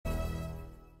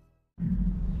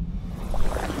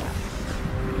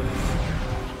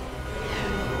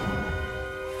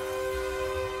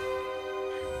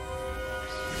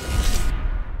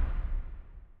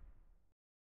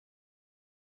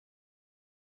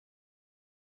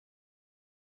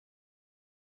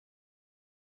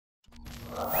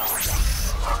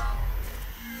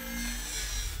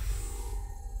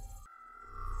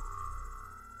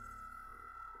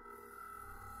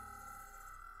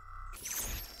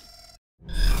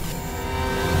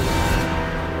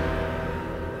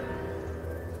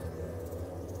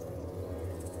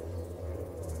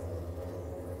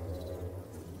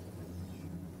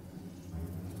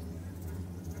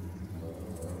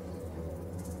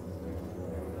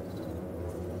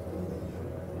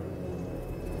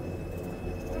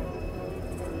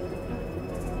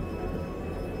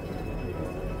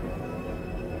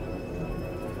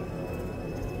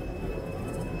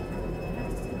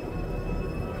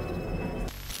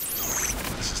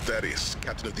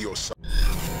Captain of the Osama.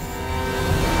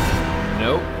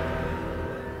 Nope.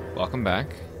 Welcome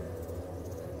back.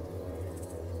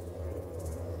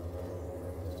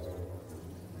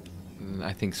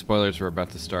 I think spoilers were about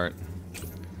to start.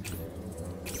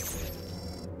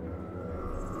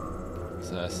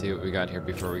 Let's see what we got here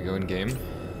before we go in game.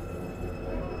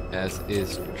 As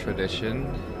is tradition.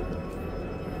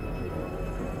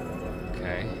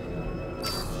 Okay.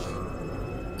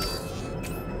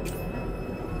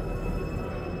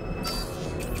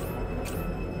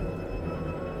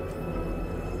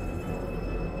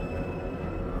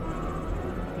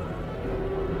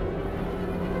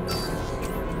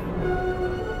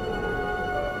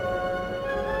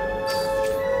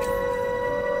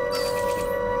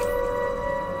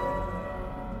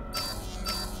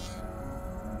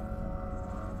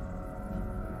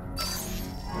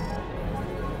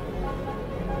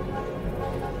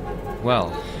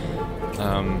 Well,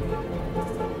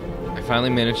 I finally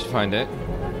managed to find it.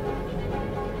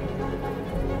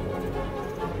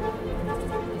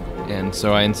 And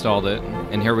so I installed it,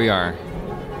 and here we are.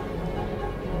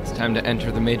 It's time to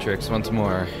enter the Matrix once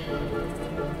more.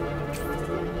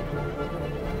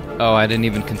 Oh, I didn't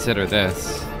even consider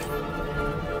this.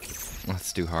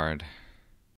 Let's do hard.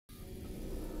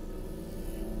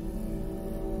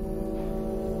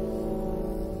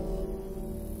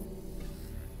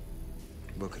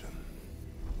 Look at him.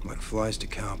 Like flies to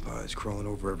cow pies, crawling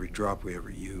over every drop we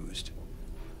ever used.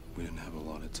 We didn't have a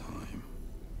lot of time.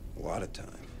 A lot of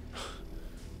time.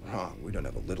 Wrong, we don't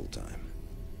have a little time.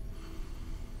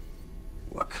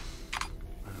 Look,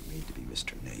 I don't mean to be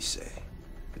Mr. Naysay,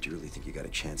 but you really think you got a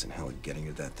chance in hell at getting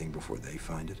to that thing before they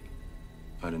find it?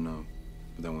 I don't know,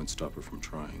 but that won't stop her from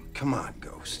trying. Come on,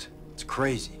 Ghost. It's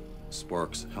crazy.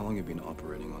 Sparks, how long have you been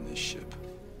operating on this ship?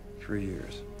 3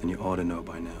 years. Then you ought to know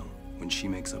by now. When she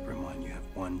makes up her mind, you have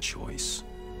one choice.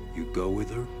 You go with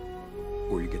her,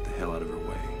 or you get the hell out of her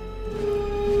way.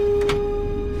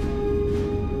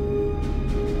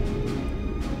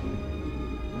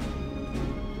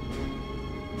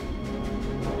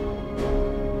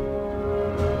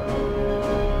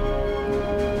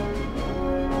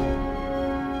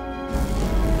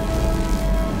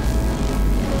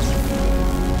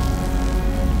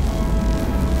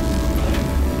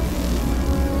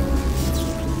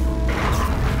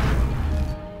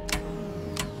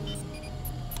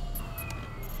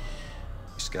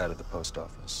 Scout at the post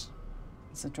office.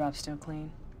 Is the drop still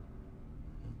clean?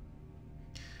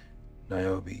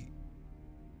 Niobe,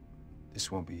 this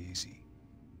won't be easy.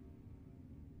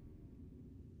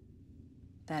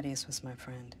 Thaddeus was my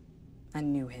friend. I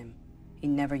knew him. He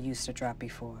never used a drop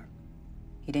before.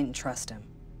 He didn't trust him.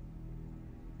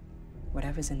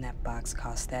 Whatever's in that box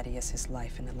cost Thaddeus his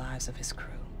life and the lives of his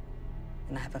crew.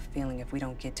 And I have a feeling if we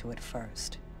don't get to it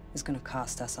first, it's gonna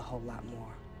cost us a whole lot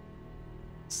more.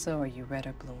 So are you red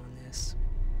or blue on this?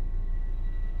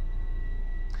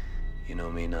 You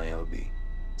know me, Niobe.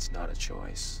 It's not a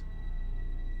choice.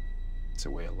 It's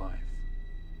a way of life.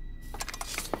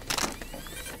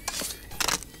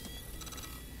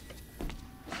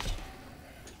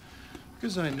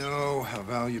 Because I know how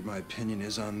valued my opinion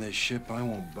is on this ship, I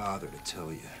won't bother to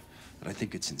tell you. But I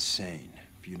think it's insane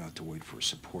for you not to wait for a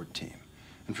support team.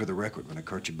 And for the record, when I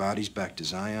cart your bodies back to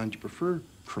Zion, do you prefer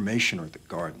cremation or the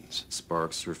gardens?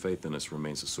 Sparks, your faith in us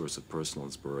remains a source of personal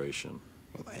inspiration.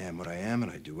 Well, I am what I am,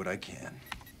 and I do what I can.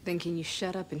 Then can you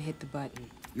shut up and hit the button?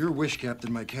 Your wish,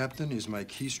 Captain. My captain is my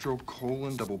keystroke :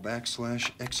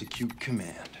 / execute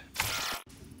command.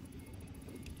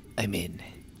 I'm in.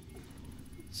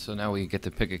 So now we get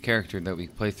to pick a character that we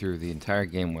play through the entire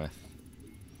game with.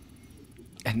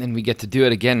 And then we get to do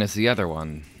it again as the other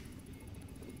one.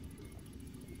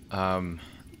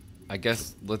 I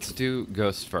guess let's do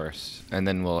Ghost first, and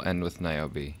then we'll end with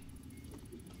Niobe.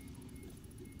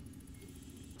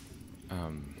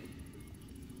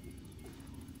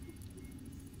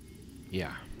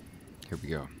 Yeah, here we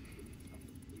go.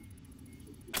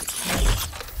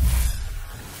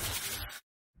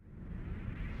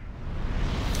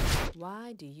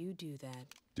 Why do you do that?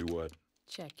 Do what?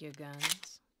 Check your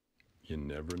guns. You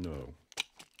never know.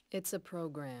 It's a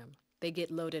program. They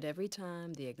get loaded every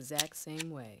time the exact same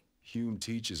way. Hume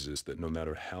teaches us that no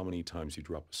matter how many times you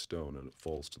drop a stone and it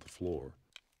falls to the floor,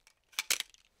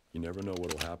 you never know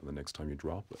what'll happen the next time you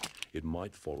drop it. It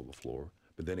might fall to the floor,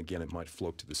 but then again it might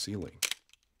float to the ceiling.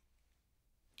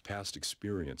 Past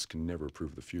experience can never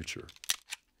prove the future.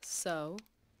 So?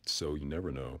 So you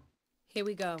never know. Here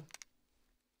we go.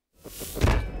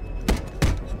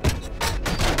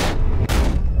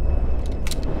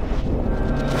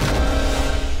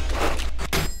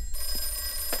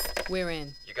 We're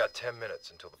in. You got 10 minutes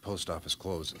until the post office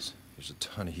closes. There's a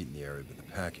ton of heat in the area, but the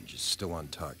package is still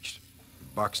untouched.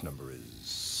 The box number is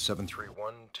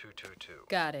 731222.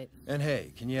 Got it. And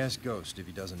hey, can you ask Ghost if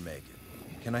he doesn't make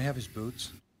it? Can I have his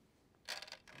boots?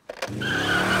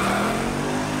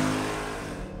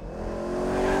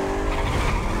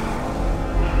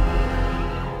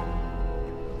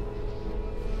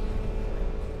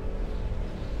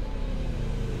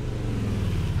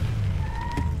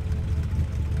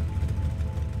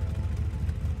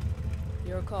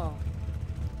 Your call.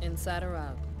 Inside or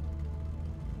out?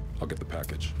 I'll get the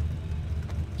package.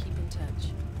 Keep in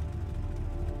touch.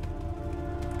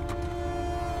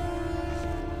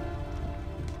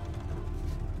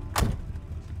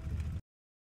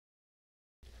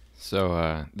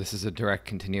 So, this is a direct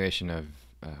continuation of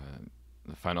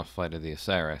the final flight of the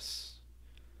Osiris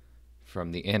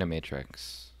from the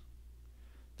Animatrix.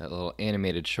 That little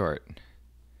animated short.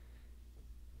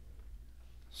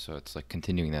 So it's like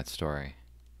continuing that story.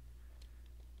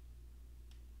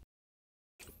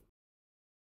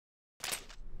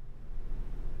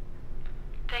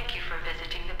 Thank you for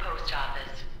visiting the post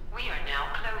office. We are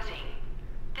now closing.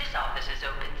 This office is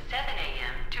open 7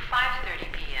 a.m. to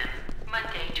 5:30 p.m.,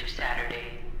 Monday to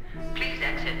Saturday. Please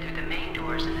exit through the main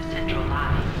doors in the central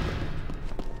lobby.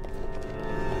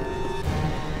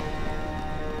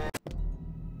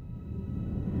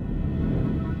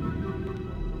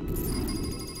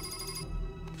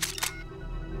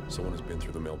 Someone has been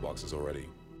through the mailboxes already.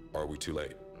 Are we too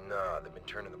late? Nah, they've been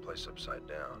turning the place upside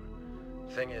down.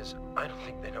 Thing is, I don't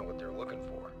think they know what they're looking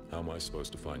for. How am I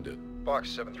supposed to find it? Box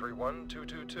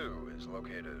 731222 is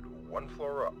located one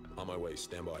floor up. On my way,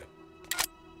 stand by.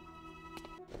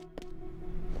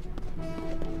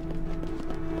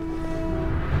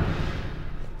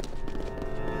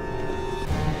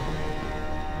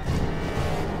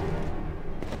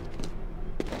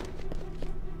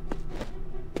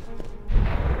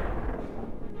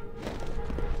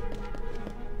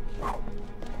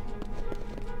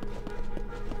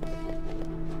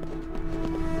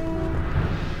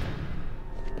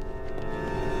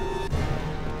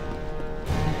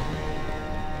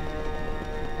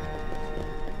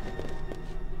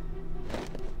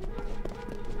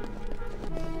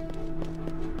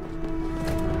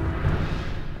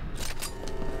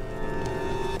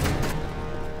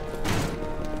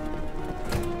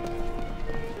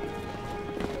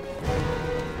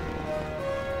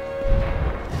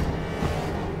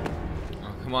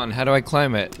 Come on, how do I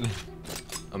climb it?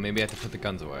 Oh, maybe I have to put the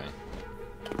guns away.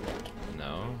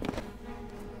 No.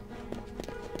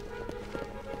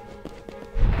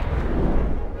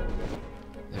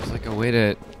 There's like a way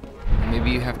to...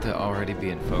 Maybe you have to already be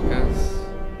in focus?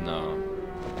 No.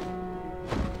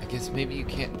 I guess maybe you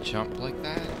can't jump like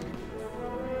that?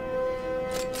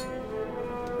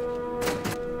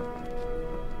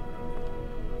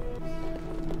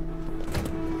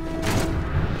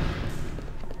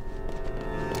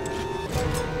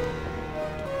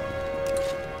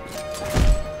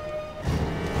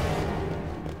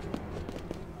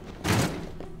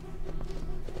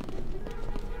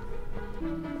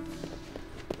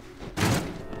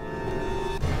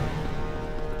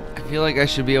 I feel like I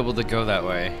should be able to go that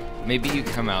way. Maybe you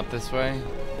come out this way?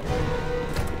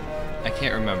 I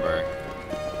can't remember.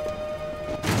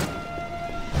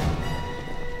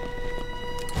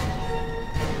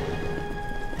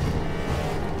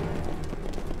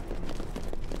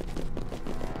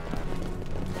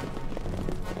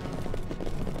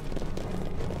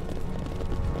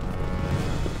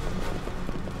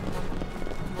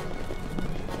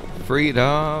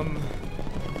 Freedom!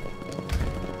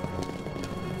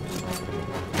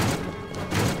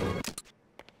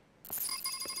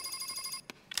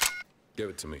 Give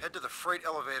it to me. Head to the freight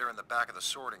elevator in the back of the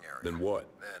sorting area. Then what?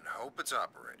 Then hope it's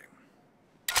operating.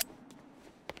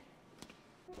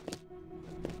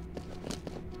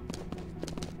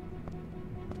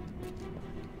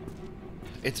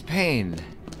 It's Payne!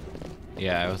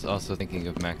 Yeah, I was also thinking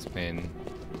of Max Payne.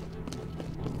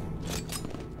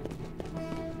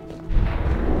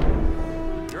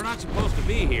 You're an not supposed to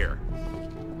be here.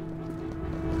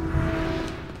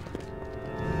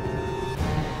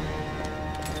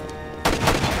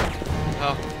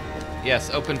 Oh, yes,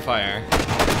 open fire.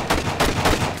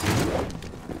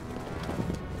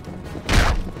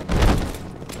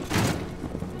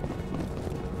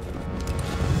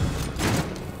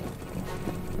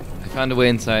 I found a way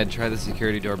inside. Try the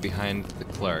security door behind the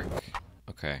clerk.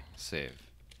 Okay, save.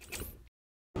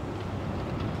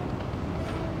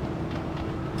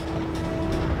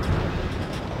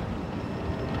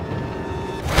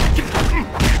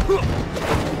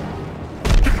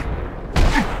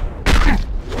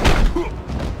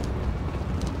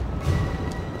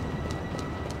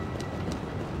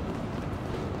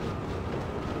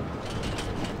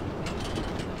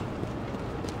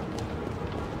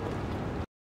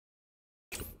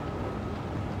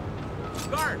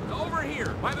 Guard, over here,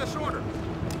 by the sorter.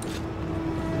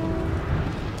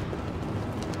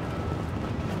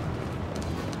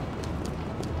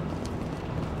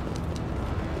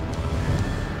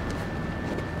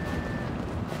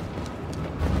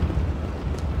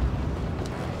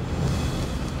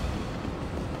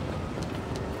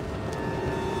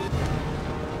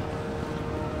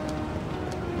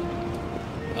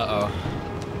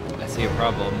 Uh-oh. I see a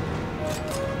problem.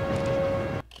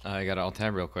 I gotta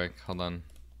alt-tab real quick. Hold on.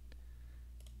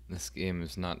 This game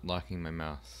is not locking my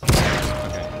mouse.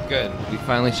 Okay, good. We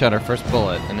finally shot our first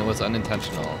bullet, and it was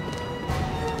unintentional.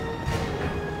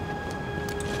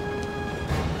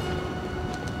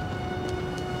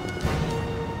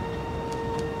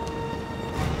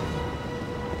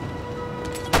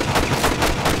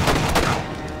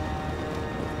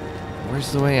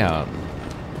 Where's the way out?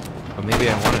 Oh, maybe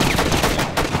I wanted to.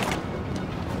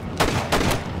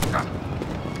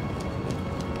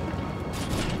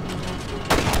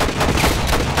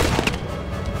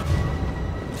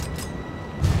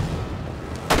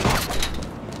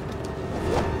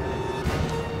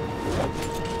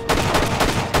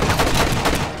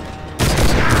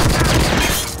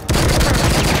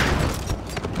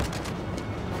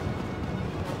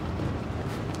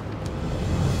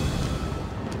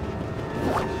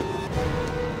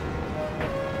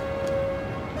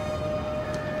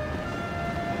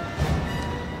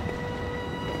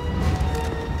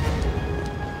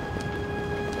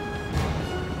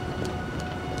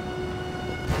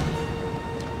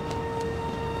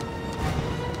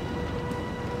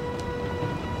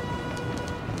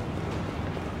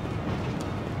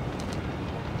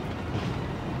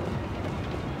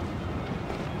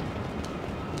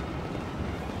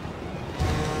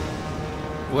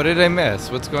 What did I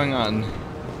miss? What's going on?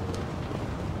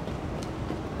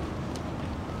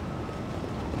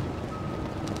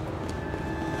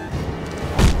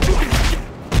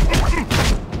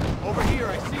 Over here,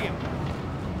 I see him.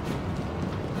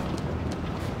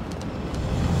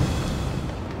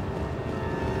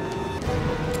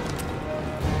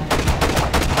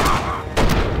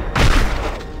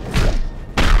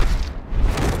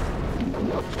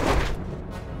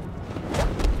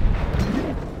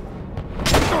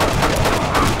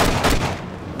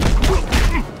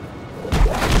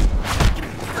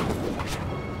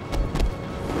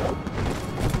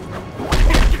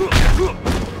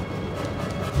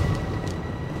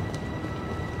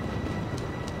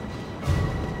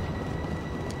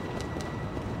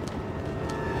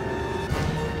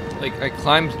 Like, I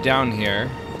climbed down here.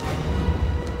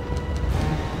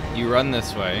 You run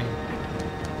this way.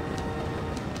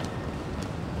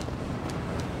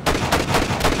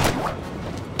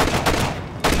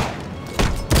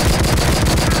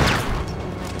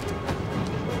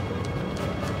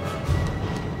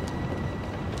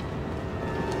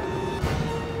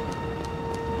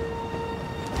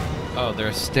 Oh,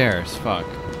 there's stairs. Fuck.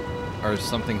 Or is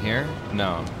something here?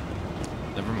 No.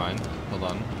 Never mind. Hold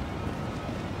on.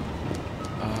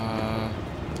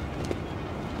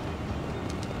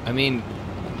 I mean,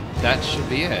 that should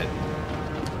be it.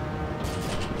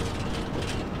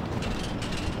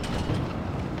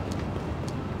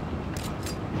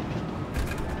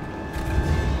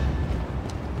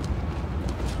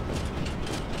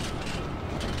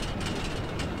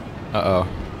 Uh-oh.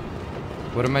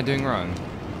 What am I doing wrong?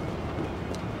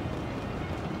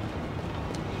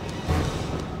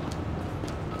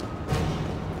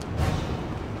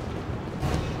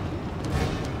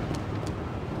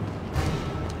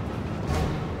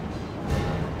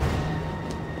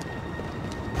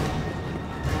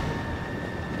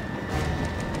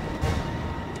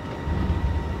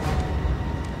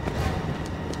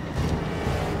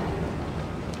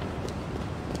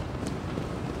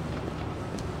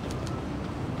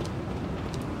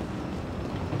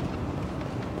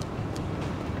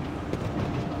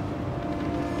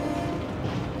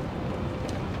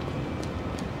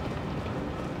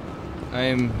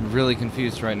 I'm really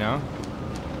confused right now.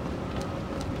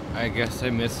 I guess I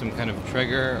missed some kind of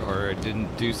trigger, or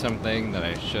didn't do something that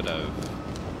I should have.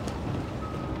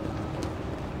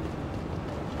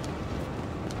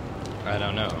 I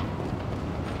don't know.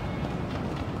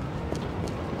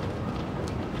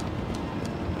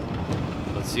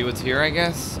 Let's see what's here, I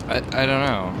guess? I don't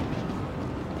know.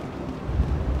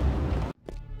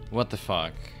 What the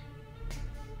fuck?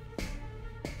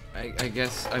 I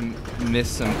guess I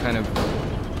missed some kind of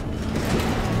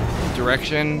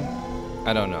direction.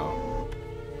 I don't know.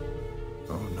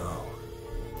 Oh no.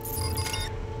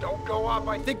 Don't go up.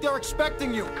 I think they're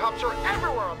expecting you. Cops are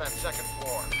everywhere on that second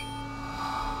floor.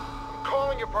 I'm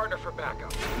calling your partner for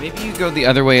backup. Maybe you go the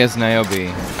other way as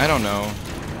Niobe. I don't know.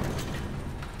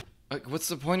 Like, what's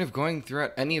the point of going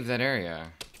throughout any of that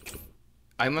area?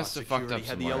 I must have fucked up Security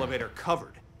had the somewhere. elevator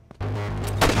covered.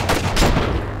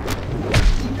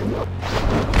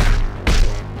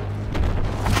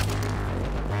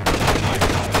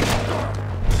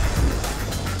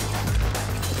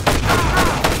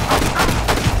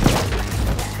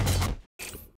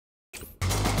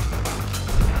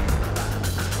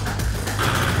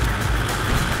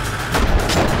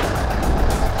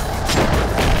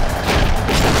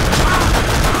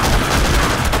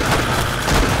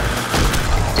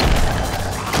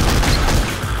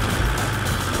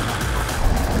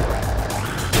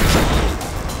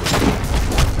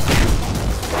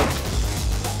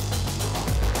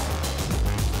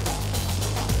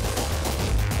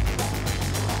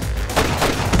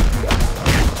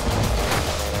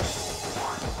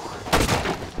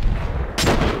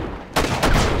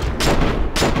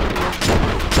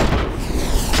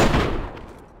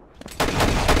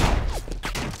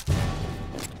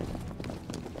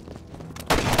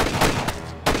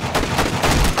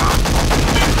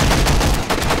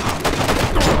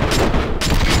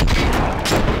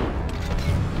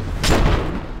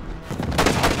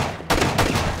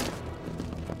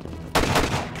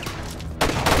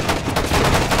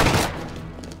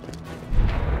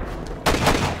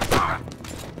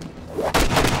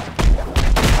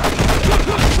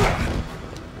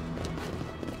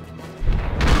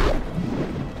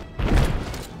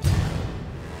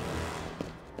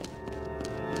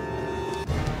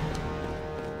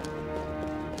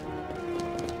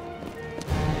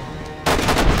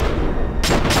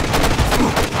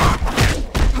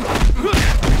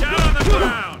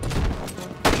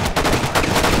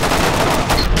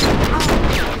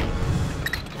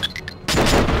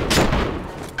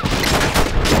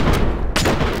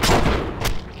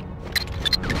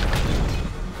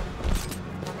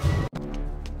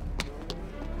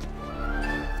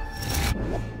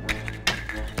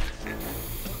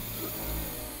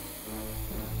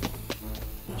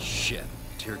 Shit.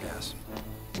 Tear gas.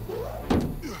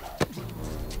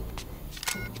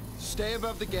 Stay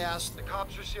above the gas. The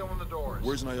cops are sealing the doors.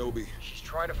 Where's Niobe? She's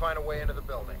trying to find a way into the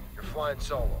building. You're flying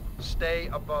solo. Stay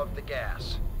above the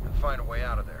gas and find a way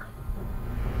out of there.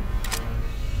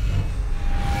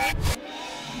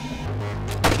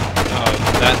 Oh,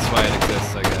 that's why it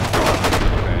exists, I guess.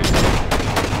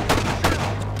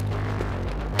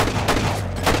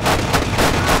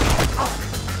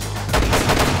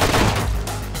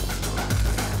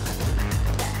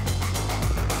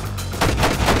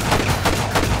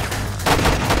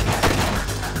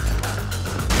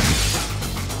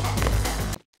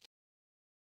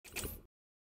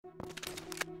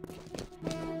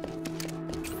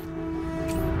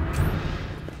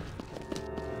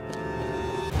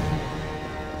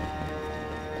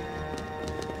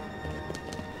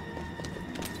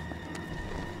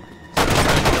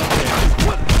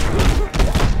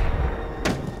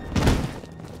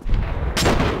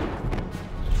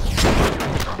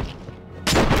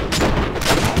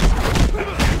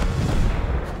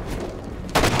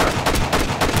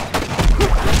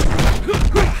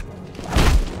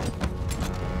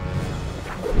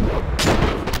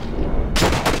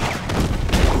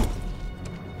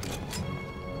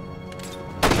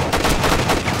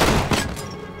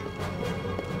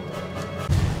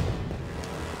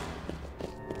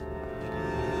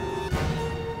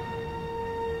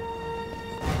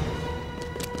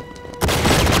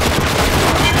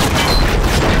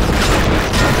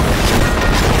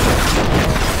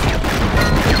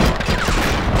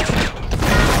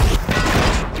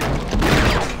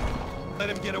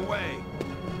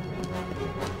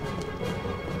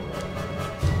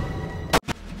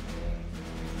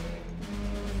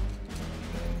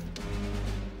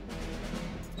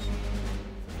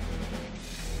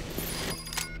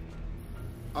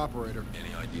 Operator.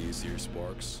 Any ideas here,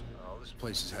 Sparks? Oh, this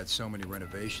place has had so many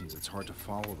renovations, it's hard to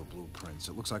follow the blueprints.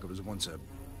 It looks like it was once a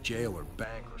jail or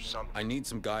bank or something. I need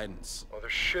some guidance. Well, there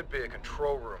should be a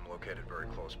control room located very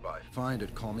close by. Find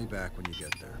it, call me back when you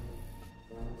get there.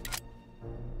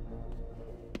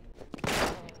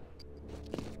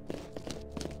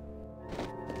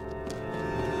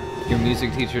 Your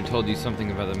music teacher told you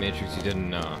something about the Matrix you didn't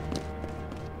know.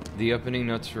 The opening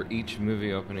notes for each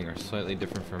movie opening are slightly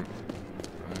different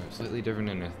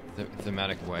in a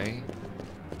thematic way.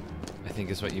 I think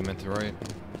is what you meant to write.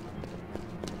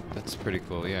 That's pretty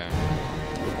cool, yeah.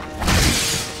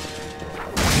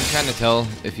 You can kind of tell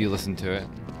if you listen to it.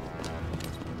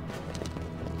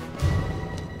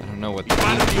 I don't know what the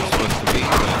themes are supposed to be,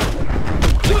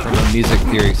 but like from a music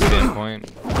theory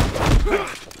standpoint.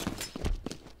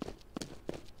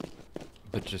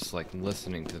 But just like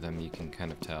listening to them, you can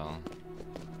kind of tell.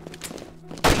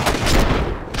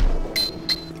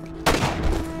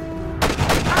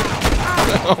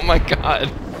 Oh my god,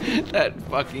 that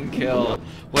fucking kill.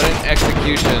 What an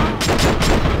execution.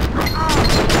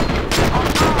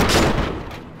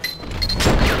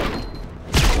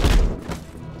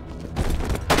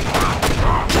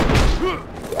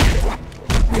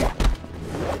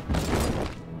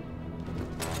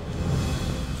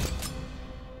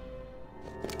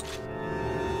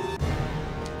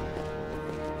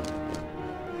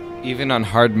 Even on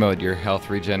hard mode, your health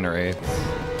regenerates.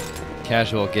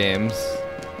 Casual games.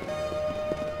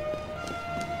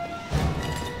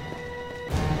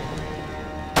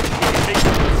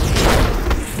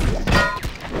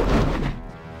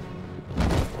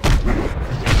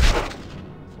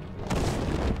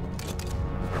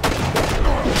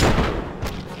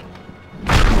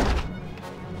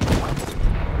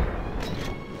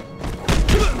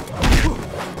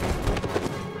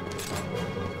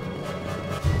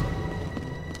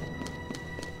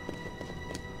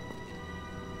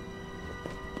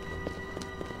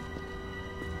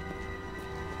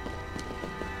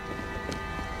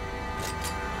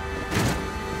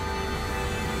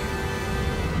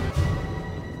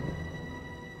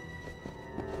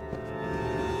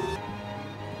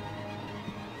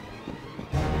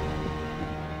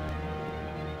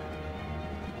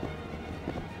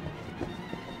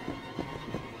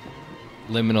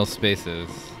 Liminal spaces.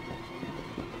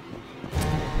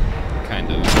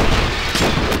 Kind of.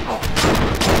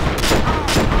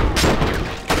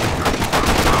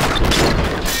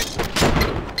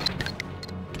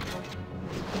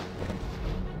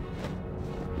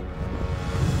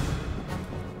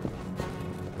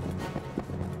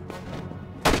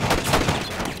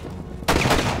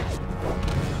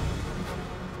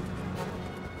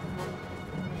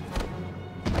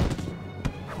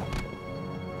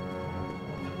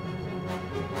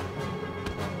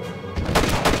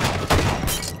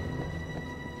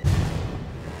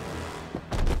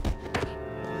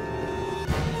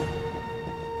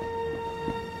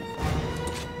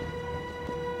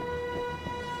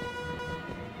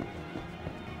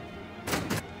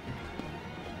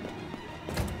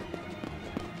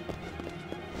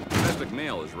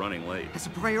 Mail is running late. Has the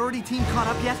priority team caught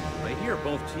up yet? I hear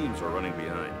both teams are running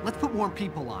behind. Let's put more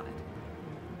people on it.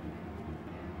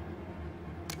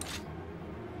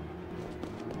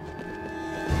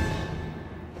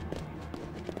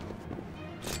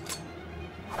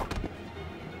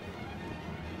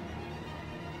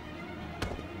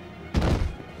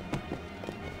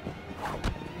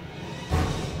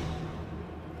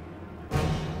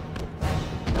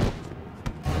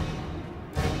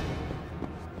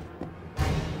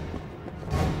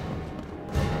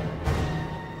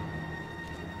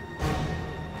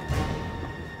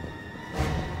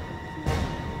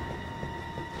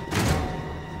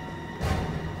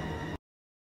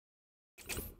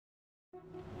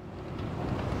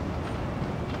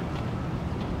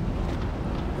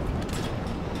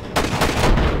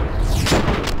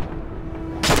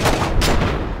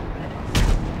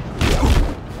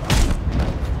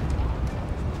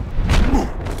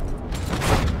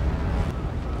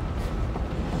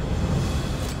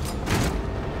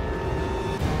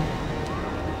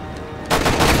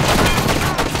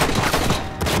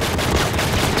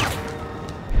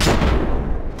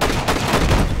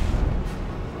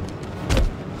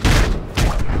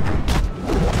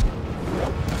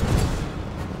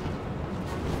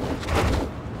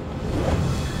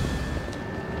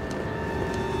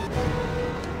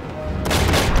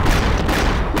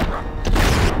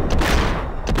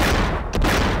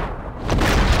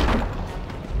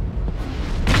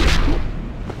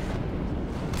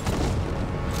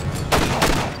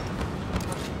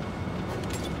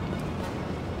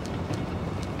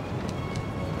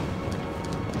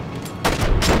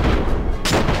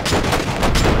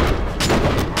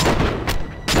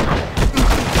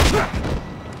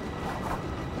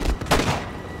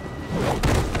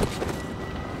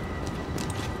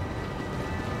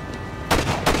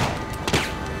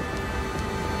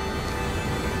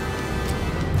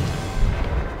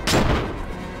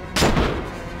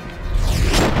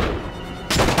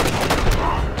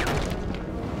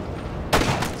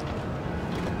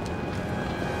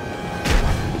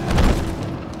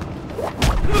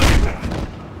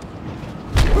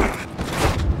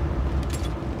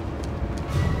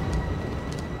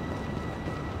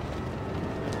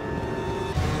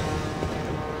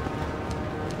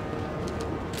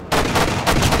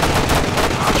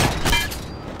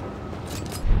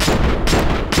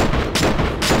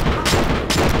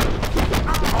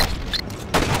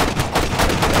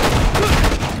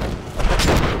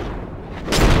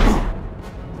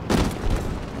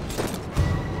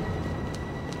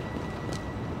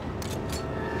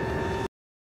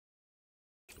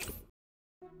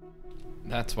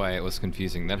 That's why it was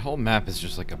confusing. That whole map is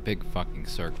just like a big fucking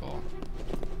circle.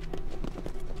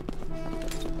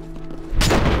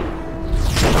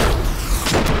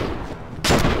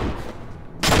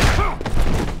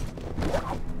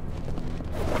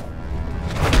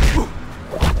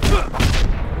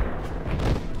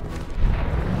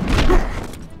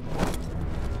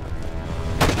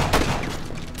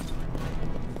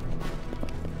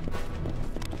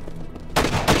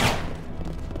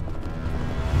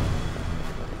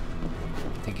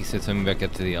 He said something back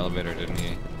up to the elevator, didn't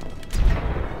he?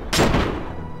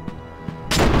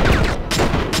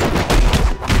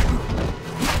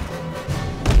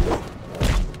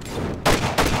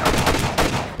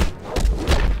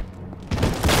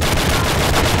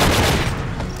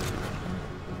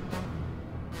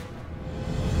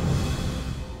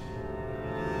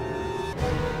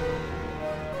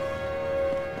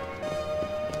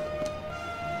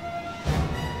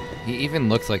 He even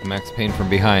looks like Max Payne from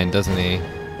behind, doesn't he?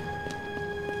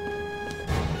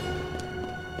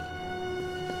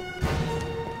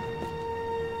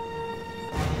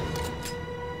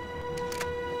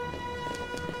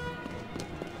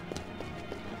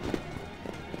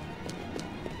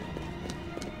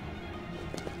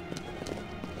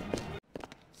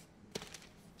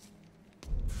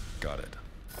 Got it.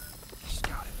 He's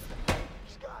got it.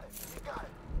 He's got it. You got it.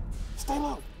 Stay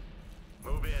low.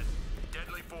 Move in.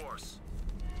 Deadly force.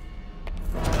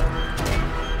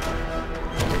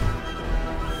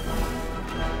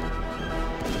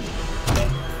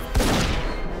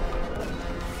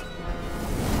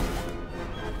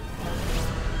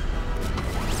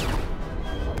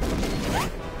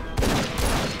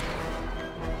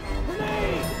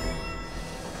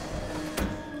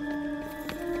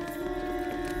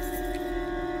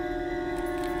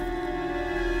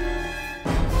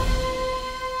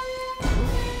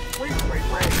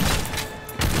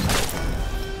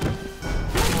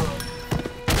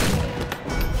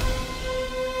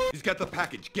 He's got the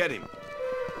package. Get him.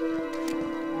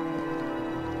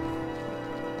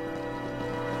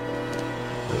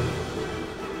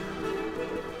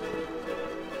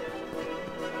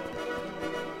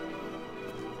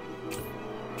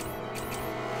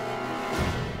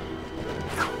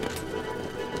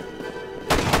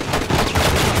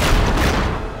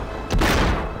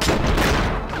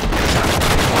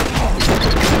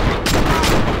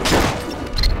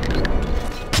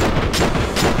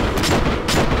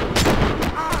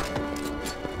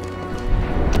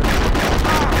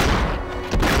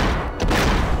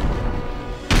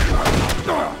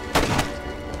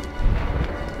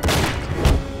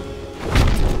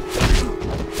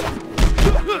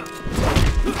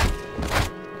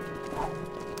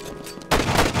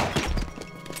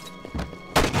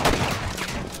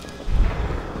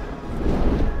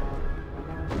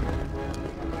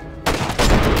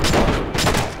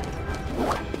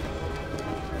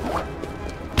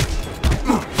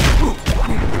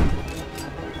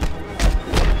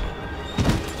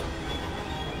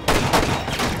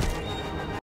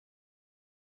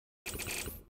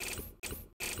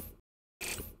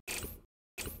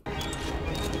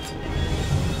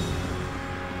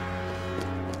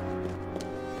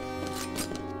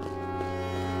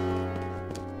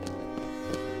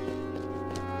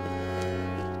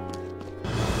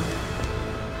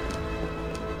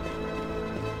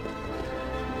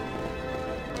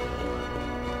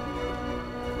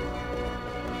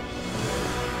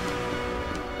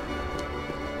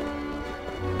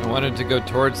 I wanted to go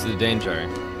towards the danger.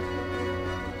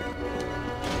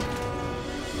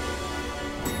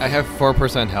 I have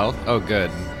 4% health. Oh,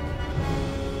 good.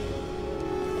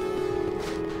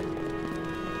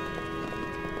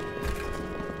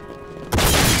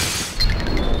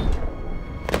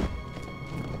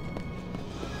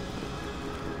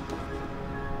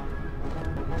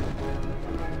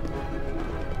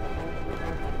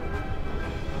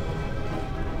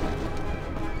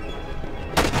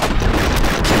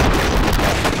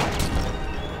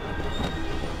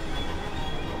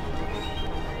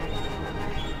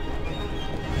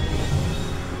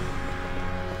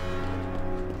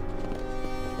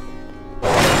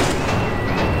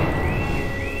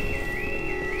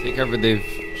 Take cover, they've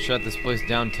shut this place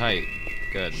down tight.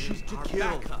 Good. Shoot to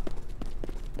kill.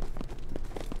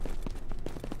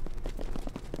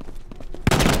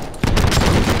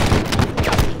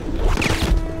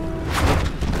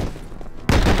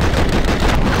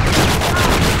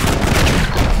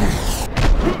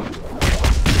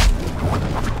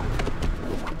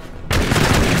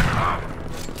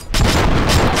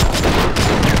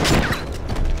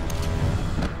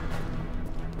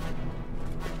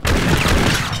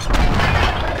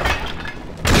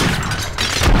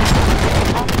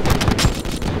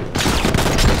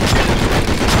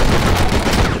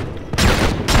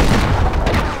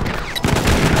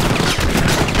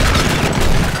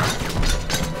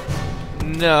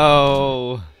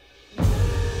 No.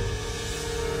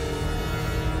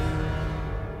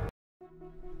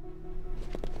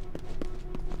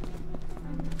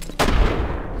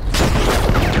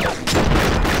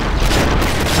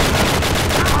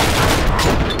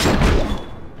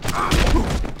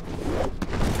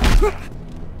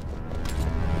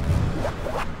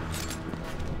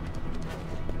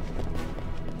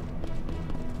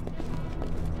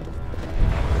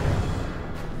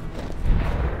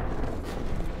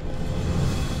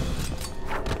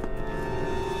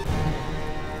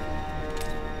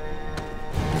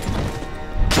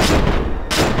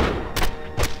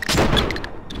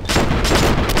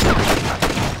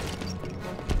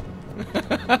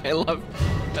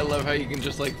 I love how you can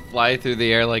just like fly through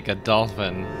the air like a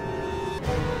dolphin.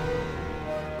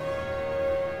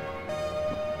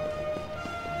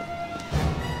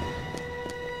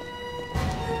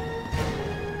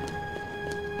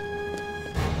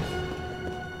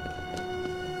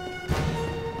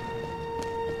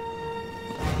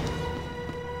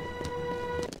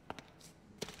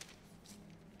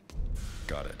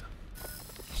 Got it.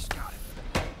 He's got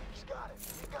it. He's got it.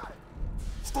 He got it.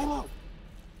 Stay low.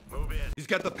 Move in. He's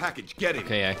got the package. Get him.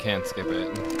 Okay, I can't skip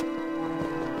it.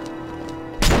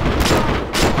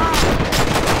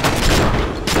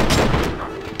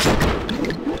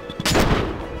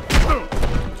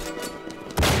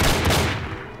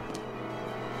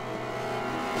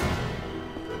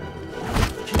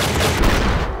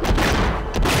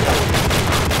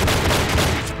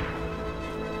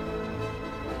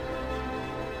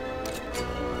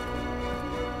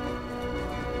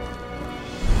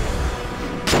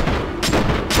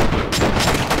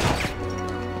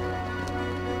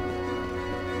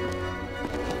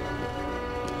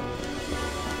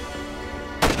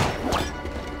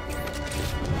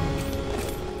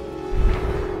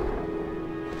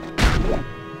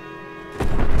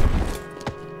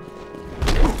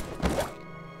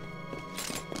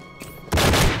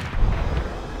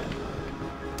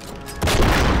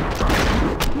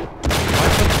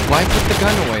 Why put the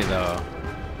gun away though?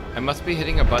 I must be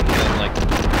hitting a button that like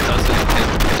doesn't hit.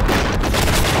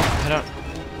 I don't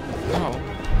know.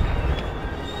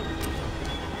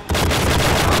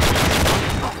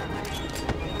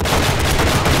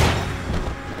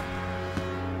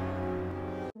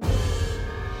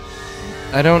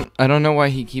 I don't know why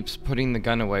he keeps putting the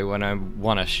gun away when I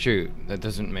want to shoot. That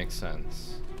doesn't make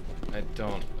sense. I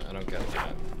don't get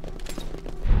that.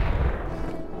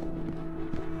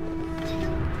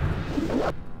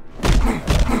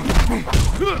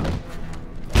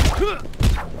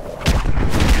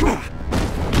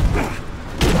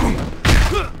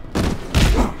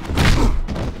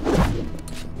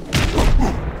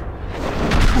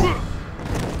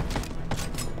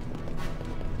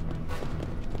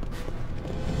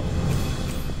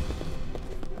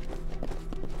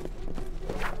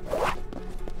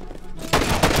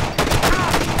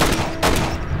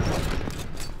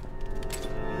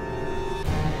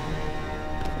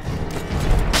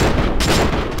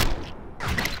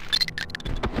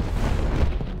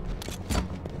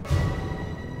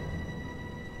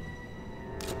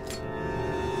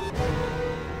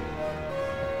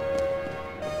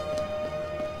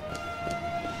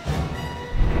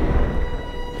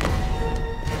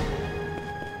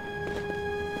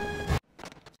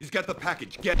 He's got the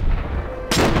package. Get.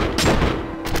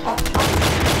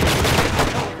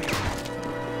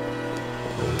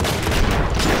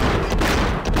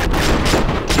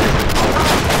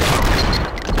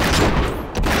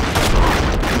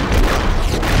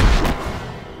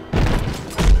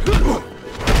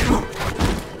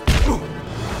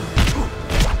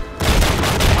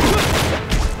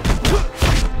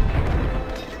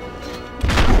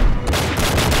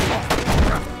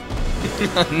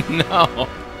 No.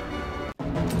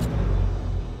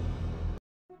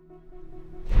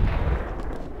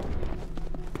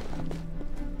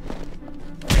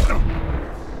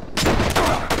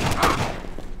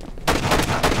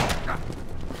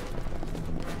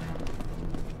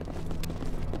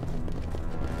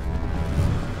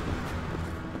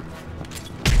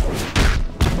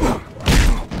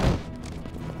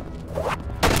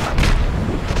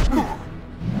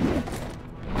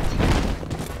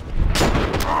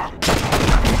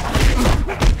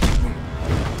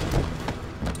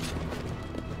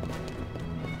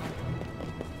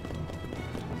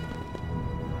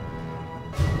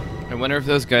 I wonder if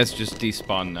those guys just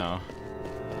despawn now.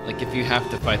 Like if you have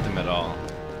to fight them at all.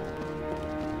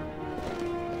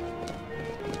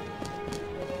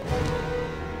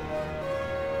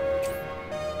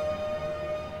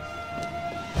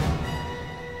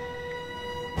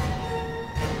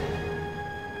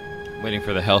 Waiting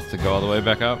for the health to go all the way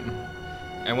back up.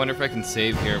 I wonder if I can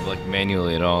save here like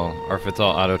manually at all, or if it's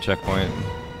all auto checkpoint.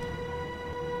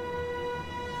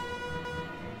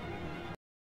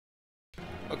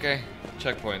 Okay,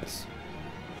 checkpoints.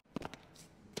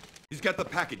 He's got the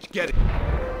package. Get it.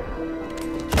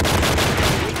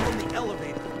 From the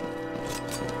elevator.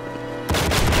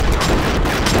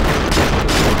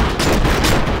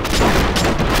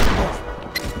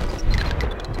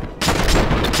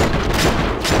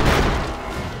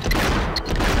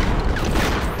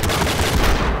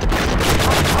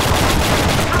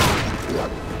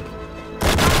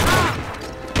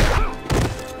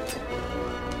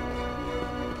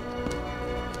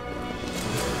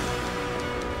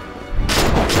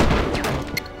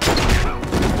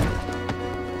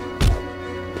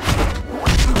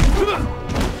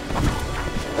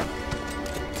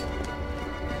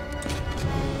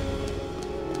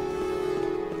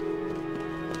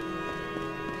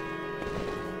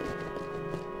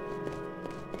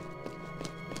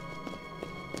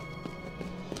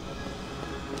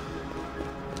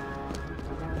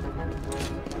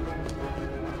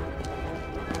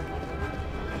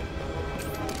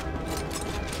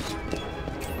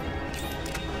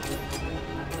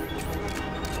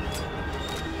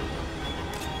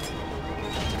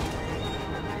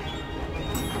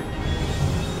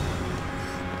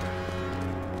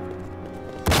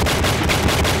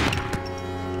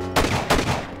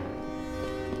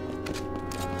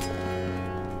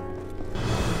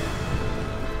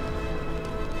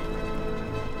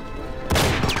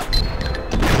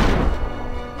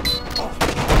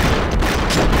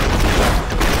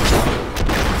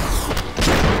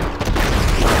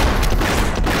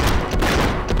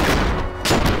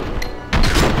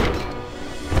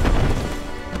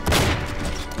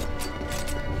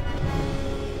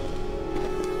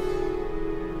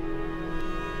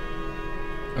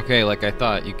 Okay, like I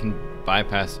thought, you can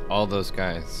bypass all those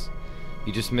guys.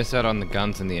 You just miss out on the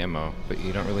guns and the ammo, but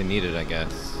you don't really need it, I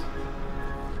guess.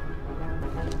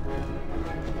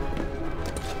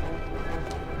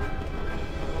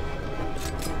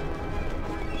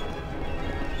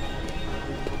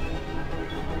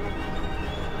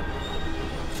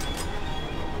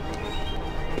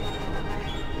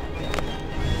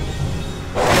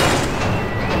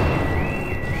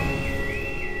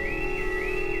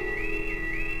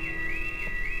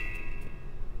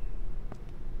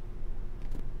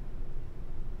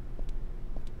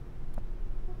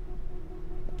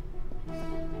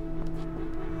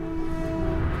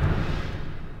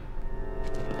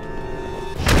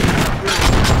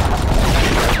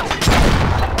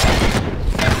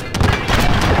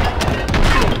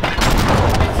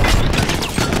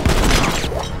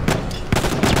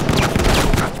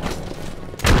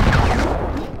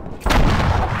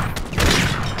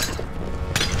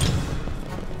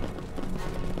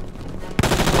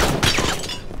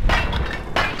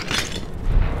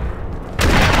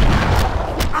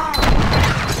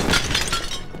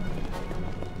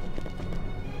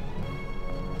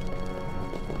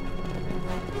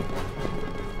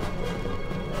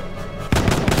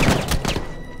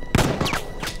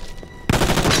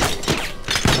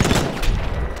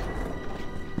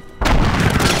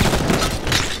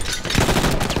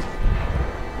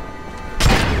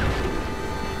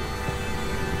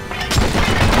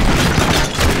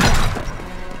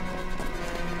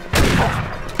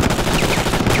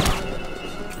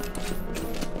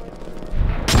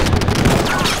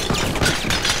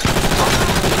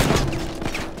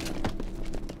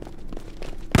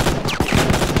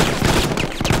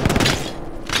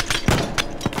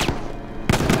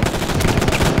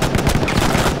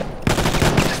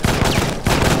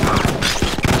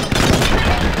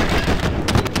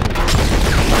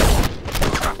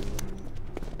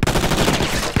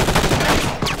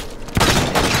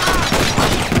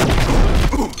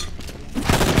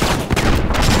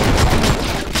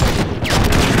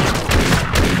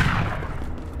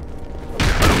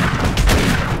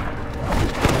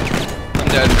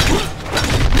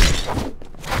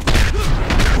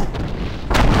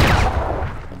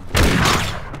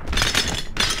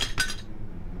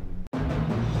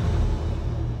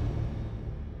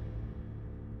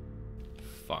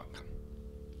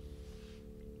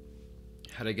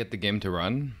 How to get the game to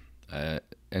run?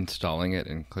 Installing it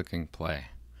and clicking play.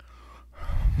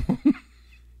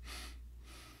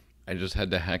 I just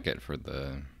had to hack it for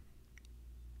the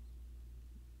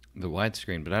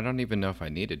widescreen, but I don't even know if I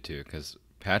needed to, because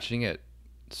patching it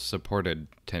supported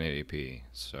 1080p,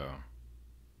 so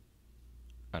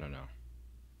I don't know.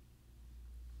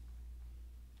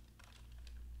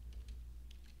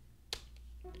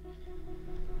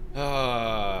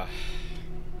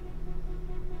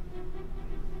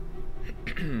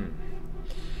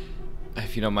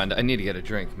 if you don't mind, I need to get a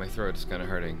drink. My throat's kind of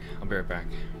hurting. I'll be right back.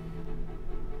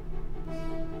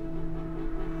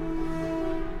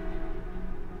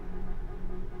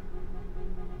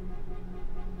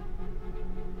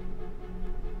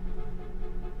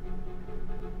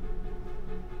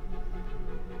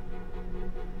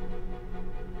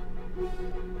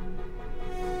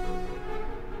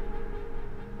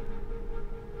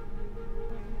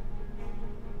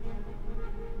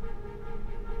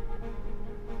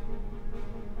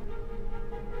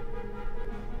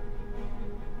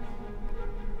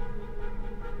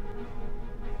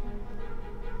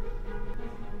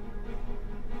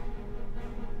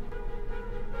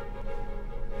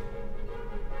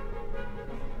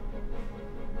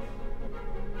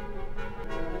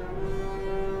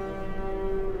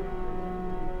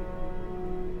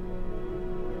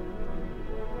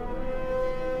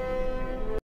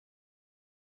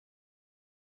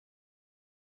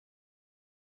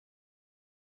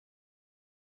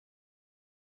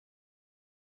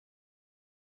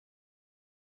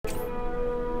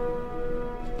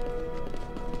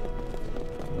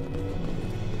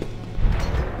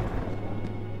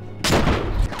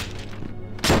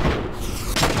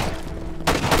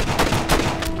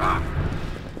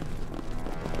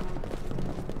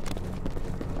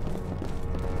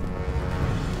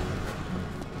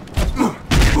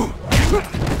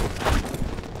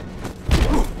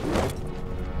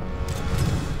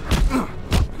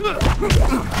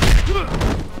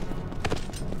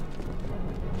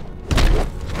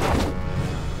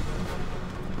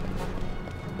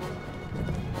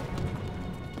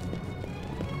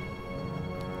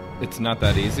 It's not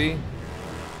that easy.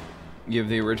 You have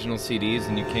the original CDs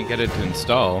and you can't get it to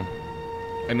install.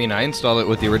 I mean, I installed it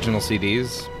with the original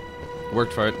CDs.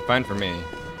 Worked fine for me.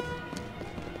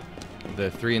 The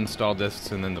 3 install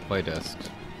discs and then the play discs.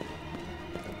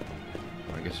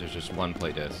 I guess there's just 1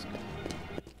 play disc.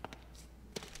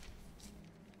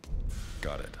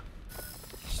 Got it.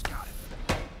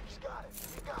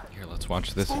 Here, let's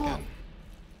watch this again.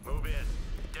 Move in.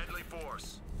 Deadly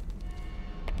force.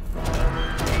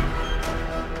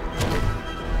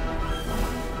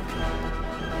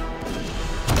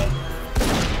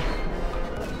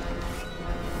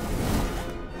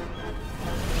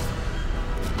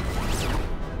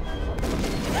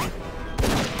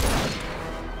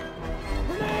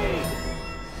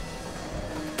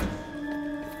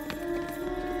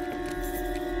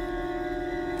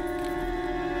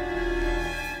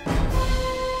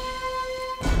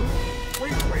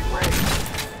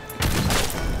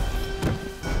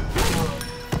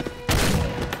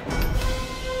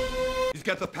 He's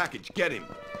got the package. Get him.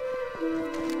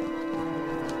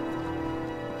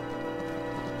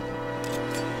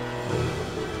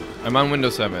 I'm on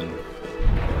Windows 7.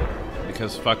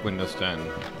 Because fuck Windows 10.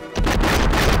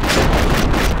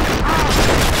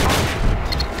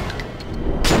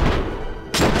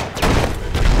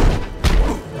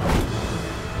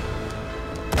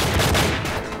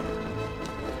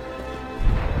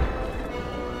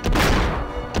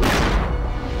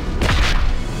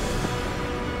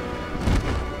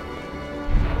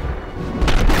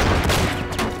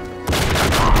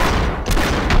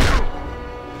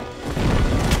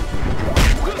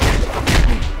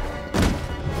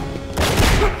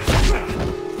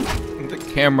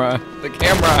 The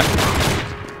camera.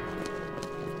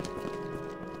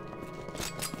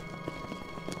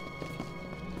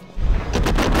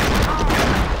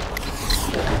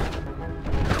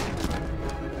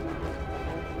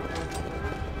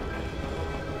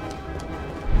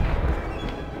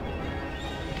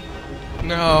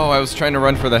 No, I was trying to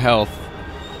run for the health.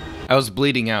 I was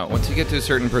bleeding out. Once you get to a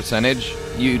certain percentage,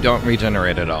 you don't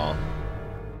regenerate at all.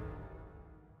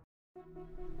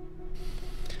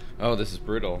 Oh, this is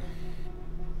brutal.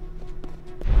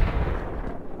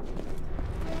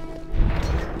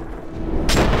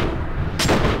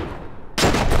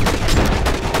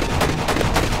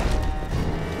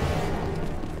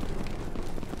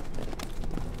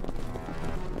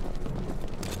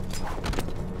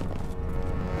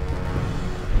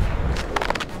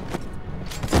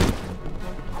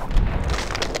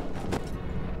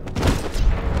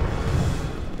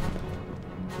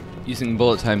 Using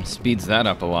bullet time speeds that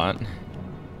up a lot.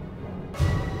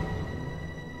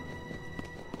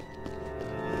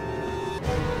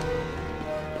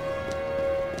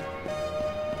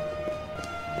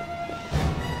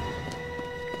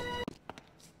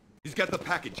 He's got the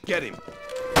package. Get him.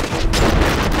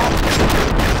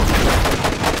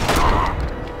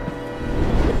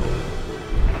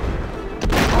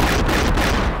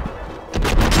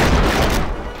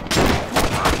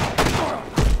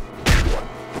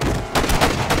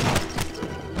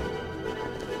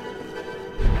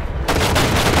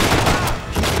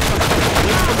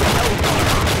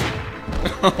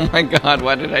 Oh my god,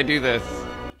 why did I do this?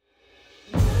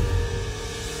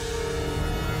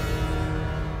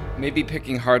 Maybe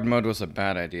picking hard mode was a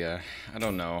bad idea. I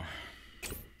don't know.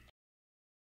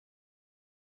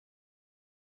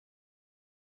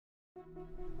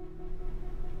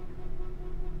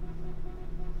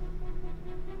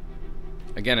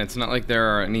 Again, it's not like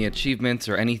there are any achievements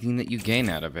or anything that you gain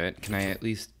out of it. Can I at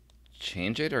least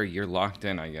change it? Or you're locked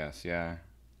in, I guess. Yeah.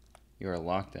 You are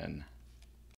locked in.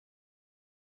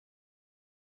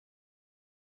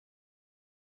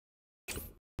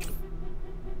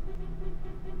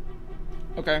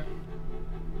 Okay.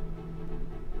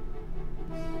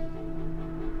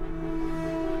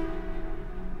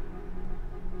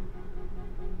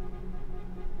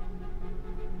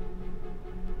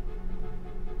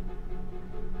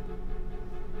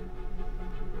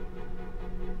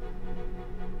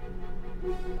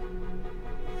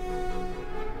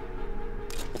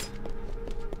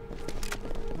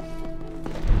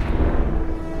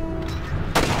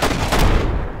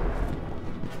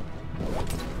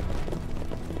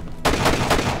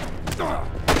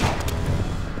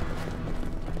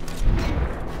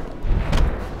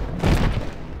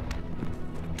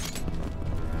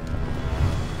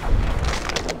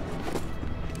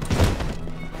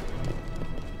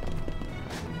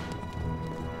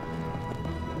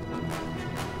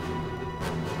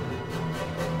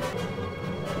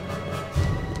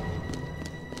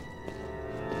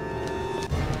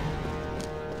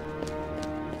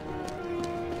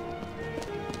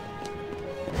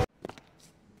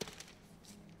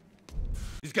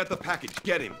 He's got the package.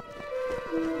 Get him.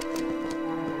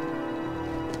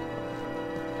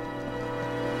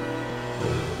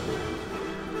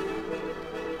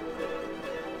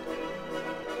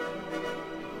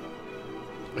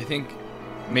 I think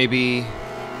maybe...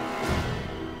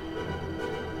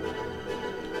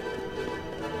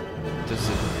 Does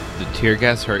the tear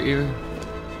gas hurt you?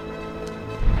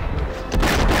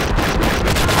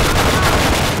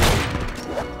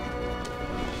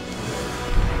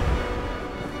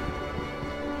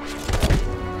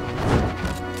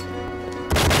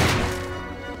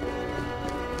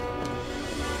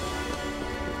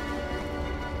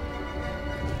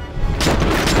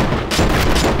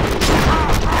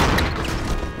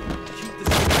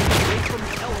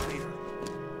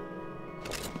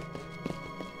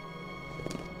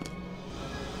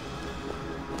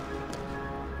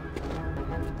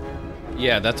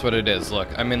 Yeah, that's what it is. Look,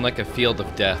 I'm in like a field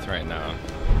of death right now.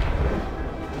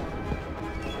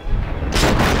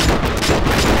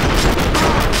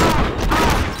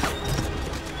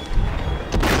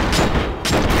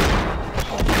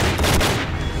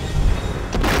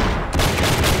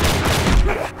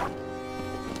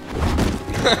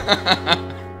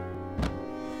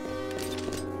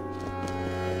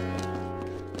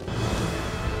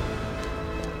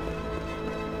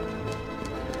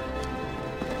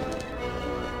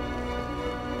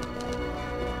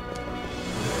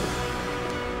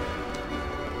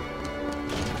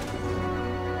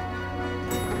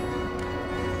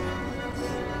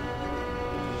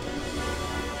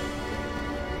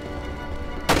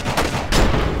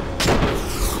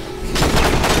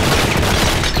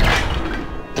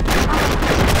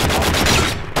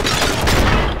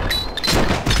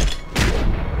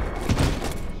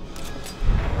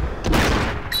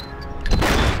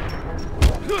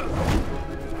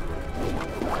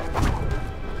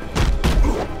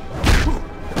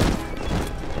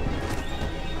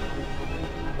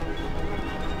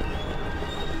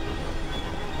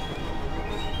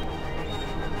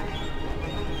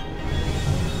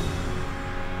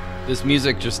 This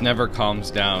music just never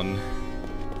calms down.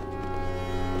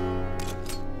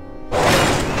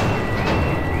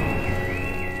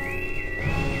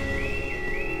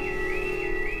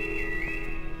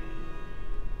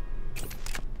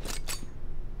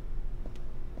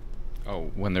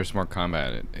 Oh, when there's more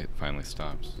combat, it finally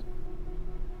stops.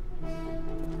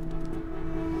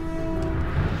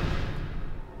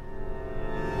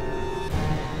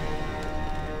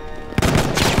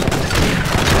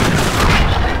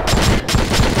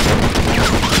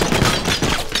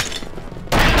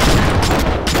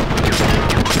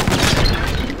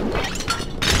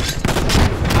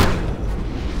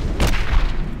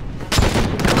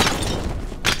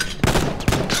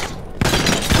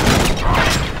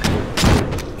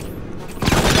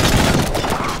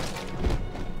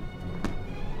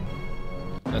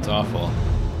 That's awful.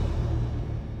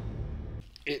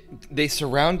 They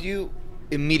surround you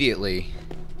immediately.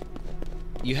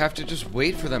 You have to just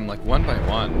wait for them like one by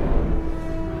one.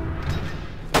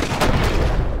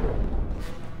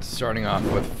 Starting off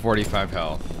with 45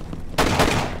 health.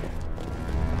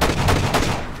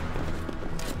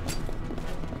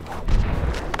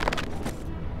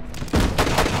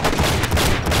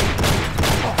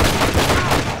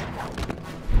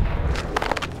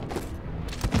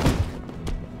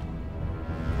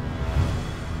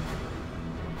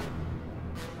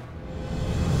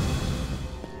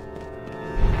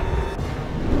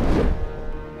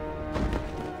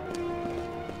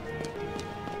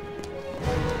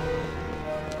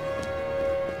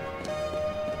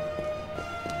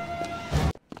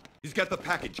 He's got the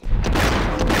package.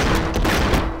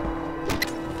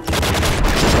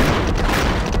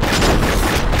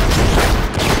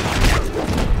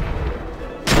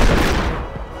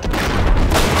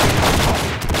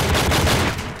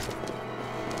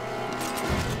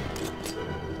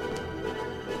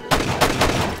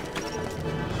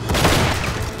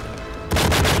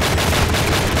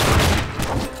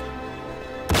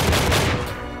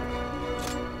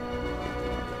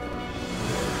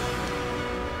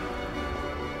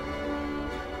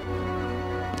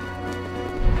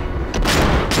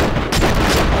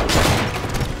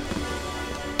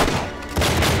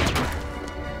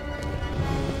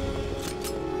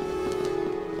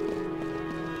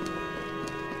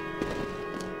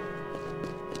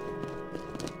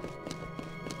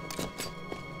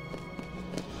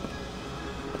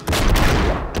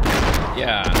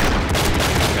 Yeah.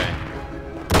 Okay.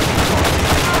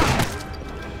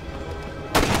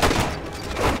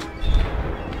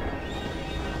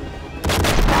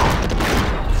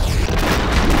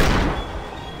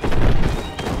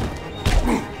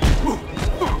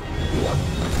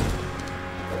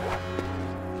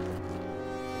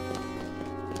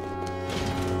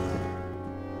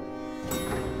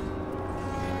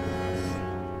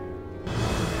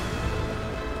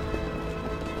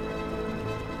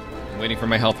 Waiting for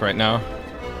my health right now.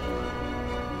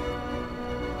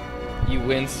 You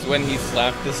winced when he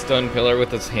slapped the stone pillar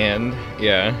with his hand.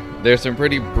 Yeah, there's some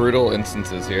pretty brutal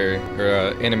instances here,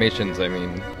 or animations, I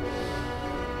mean.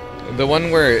 The one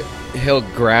where he'll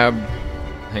grab...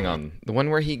 Hang on. The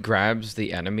one where he grabs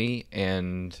the enemy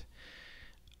and,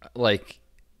 like,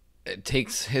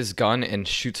 takes his gun and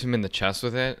shoots him in the chest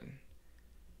with it.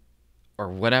 Or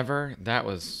whatever. That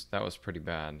was pretty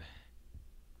bad.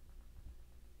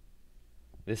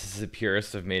 This is the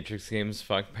purest of Matrix games.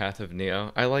 Fuck Path of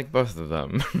Neo. I like both of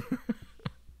them.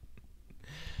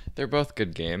 They're both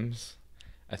good games.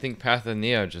 I think Path of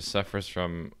Neo just suffers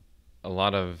from a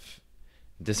lot of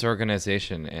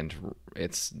disorganization, and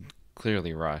it's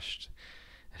clearly rushed.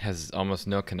 It has almost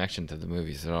no connection to the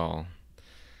movies at all,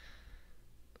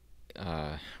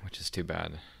 which is too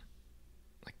bad.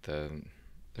 Like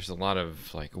there's a lot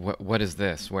of like, what is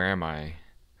this? Where am I?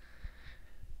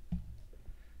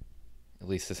 At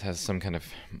least this has some kind of,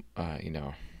 you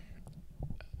know,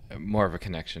 more of a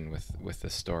connection with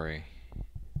the story.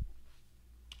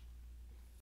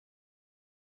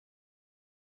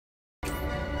 I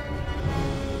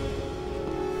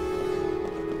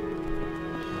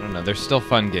don't know, they're still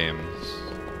fun games.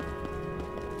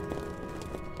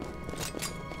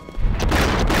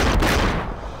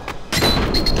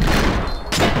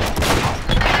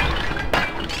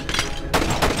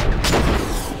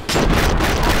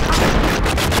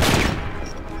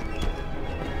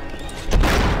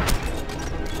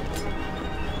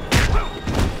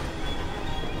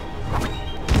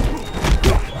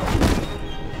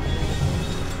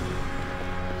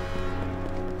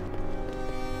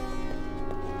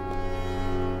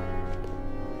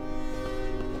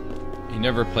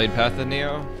 Never played Path of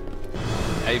Neo?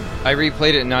 I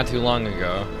replayed it not too long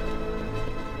ago,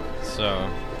 so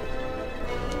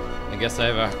I guess I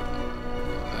have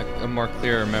a more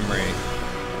clearer memory.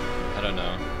 I don't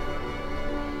know.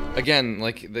 Again,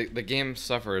 like the game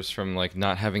suffers from like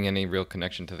not having any real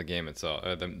connection to the game itself,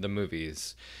 the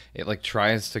movies. It like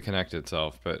tries to connect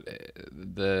itself, but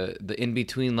the in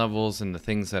between levels and the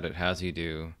things that it has you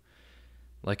do,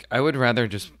 like I would rather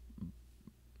just,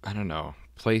 I don't know,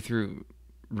 play through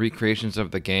recreations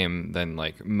of the game than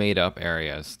like made up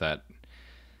areas that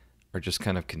are just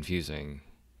kind of confusing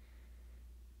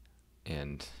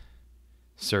and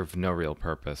serve no real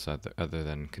purpose other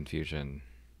than confusion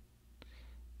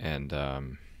and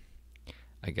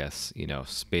I guess, you know,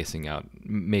 spacing out,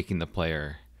 making the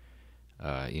player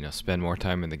you know, spend more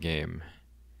time in the game.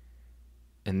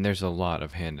 And there's a lot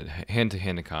of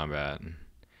hand-to-hand combat.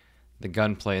 The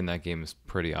gunplay in that game is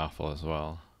pretty awful as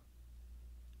well.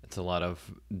 It's a lot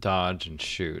of dodge and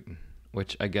shoot,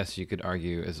 which I guess you could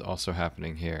argue is also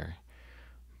happening here,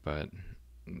 but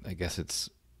I guess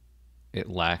it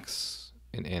lacks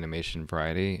in animation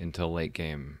variety until late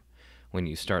game when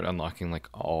you start unlocking like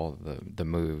all the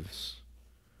moves.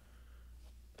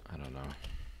 I don't know.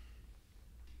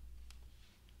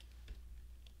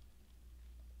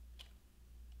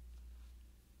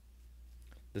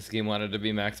 This game wanted to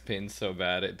be Max Payne so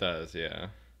bad it does, yeah.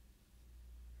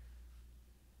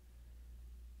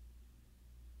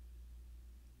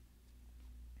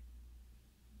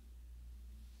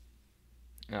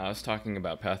 I was talking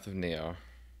about Path of Neo.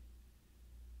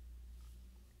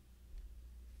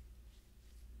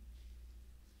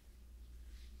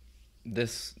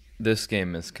 This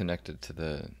game is connected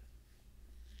to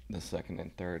the second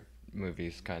and third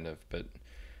movies, kind of, but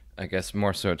I guess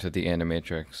more so to the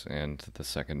Animatrix and the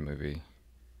second movie.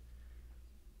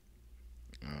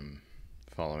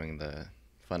 Following the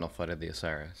final fight of the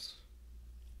Osiris.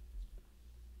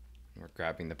 We're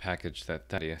grabbing the package that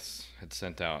Thaddeus had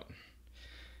sent out,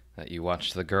 that you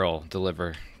watched the girl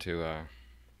deliver to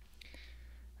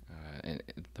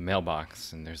the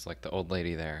mailbox, and there's like the old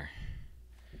lady there.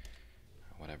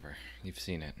 Whatever, you've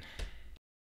seen it.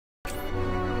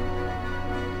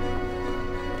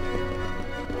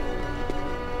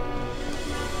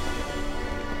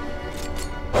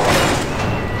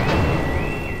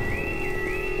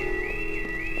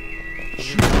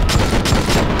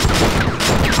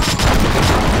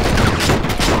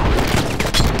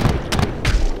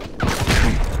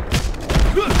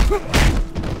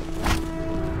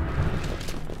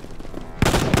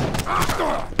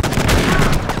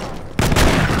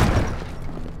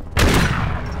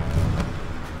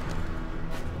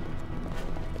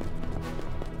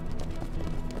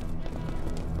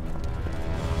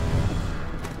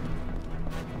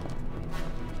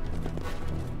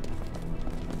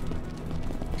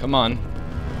 Come on.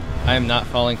 I am not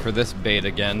falling for this bait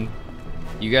again.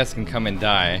 You guys can come and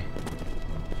die.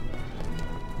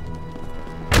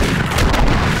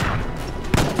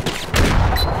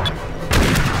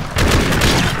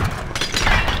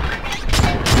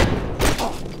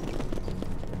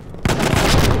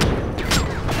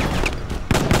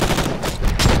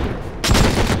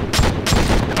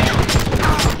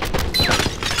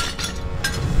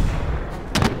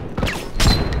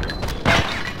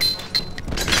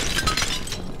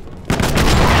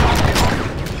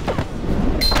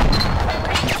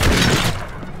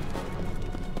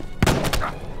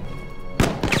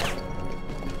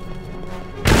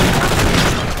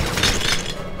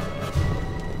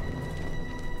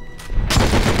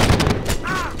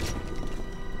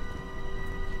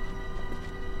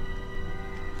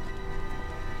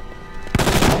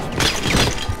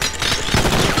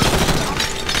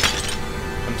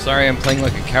 Sorry, I'm playing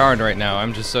like a coward right now.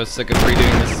 I'm just so sick of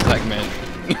redoing this segment.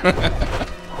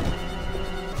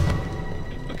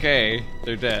 Okay,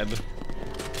 they're dead.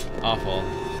 Awful.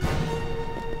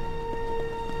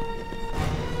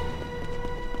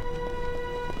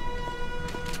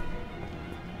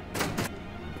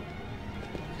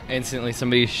 Instantly,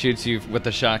 somebody shoots you with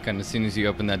a shotgun as soon as you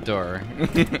open that door.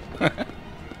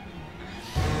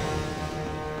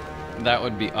 That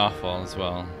would be awful as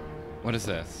well. What is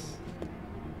this?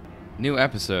 New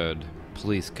episode,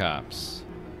 Police Cops.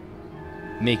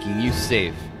 Making you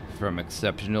safe from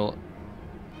exceptional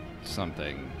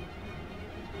something.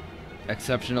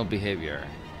 Exceptional behavior.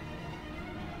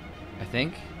 I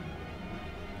think?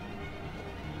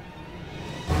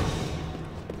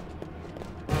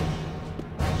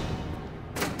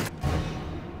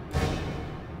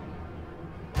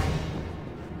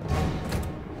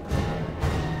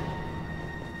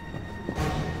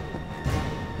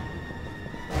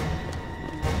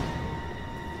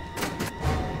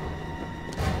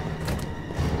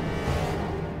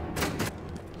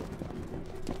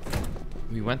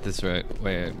 We went this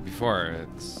way before.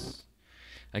 It's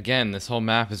again, this whole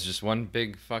map is just one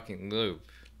big fucking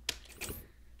loop.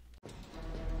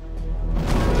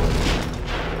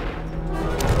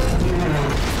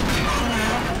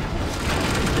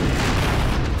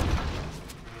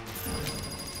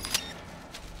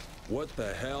 What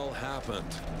the hell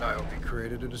happened? Niobe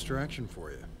created a distraction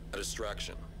for you. A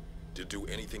distraction. Did it do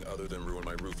anything other than ruin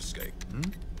my roof escape? Hmm?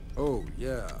 Oh,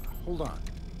 yeah. Hold on.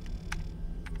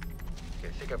 Okay,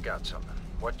 I think I've got something.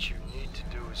 What you need to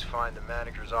do is find the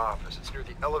manager's office. It's near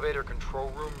the elevator control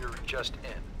room you're just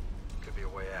in. Could be a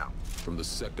way out. From the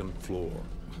second floor.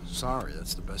 Sorry,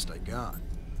 that's the best I got.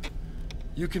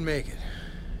 You can make it.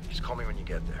 Just call me when you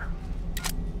get there.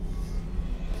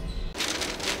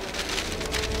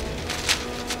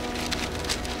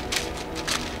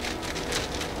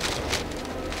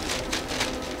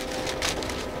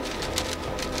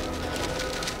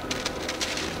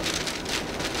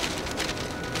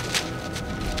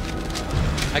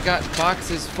 I got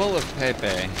boxes full of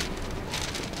Pepe.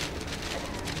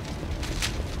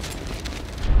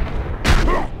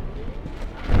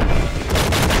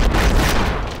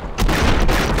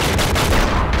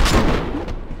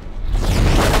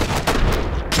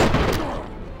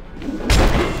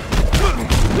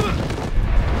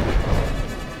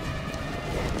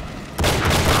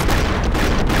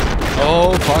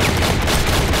 Oh, fuck.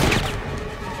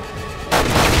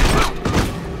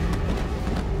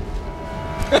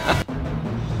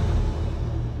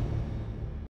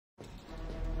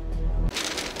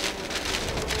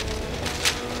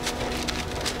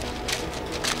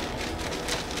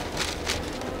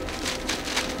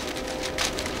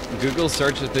 Google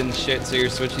search has been shit, so you're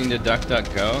switching to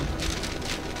DuckDuckGo?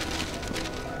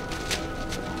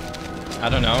 I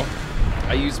don't know.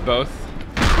 I use both.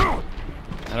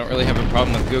 I don't really have a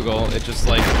problem with Google. It just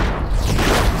like...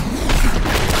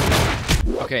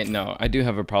 Okay, no, I do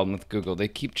have a problem with Google. They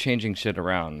keep changing shit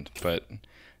around, but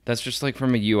that's just like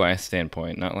from a UI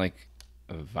standpoint, not like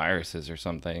viruses or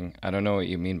something. I don't know what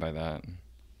you mean by that.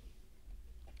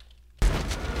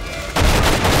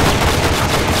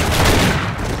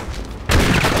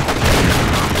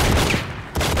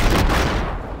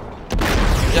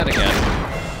 That again.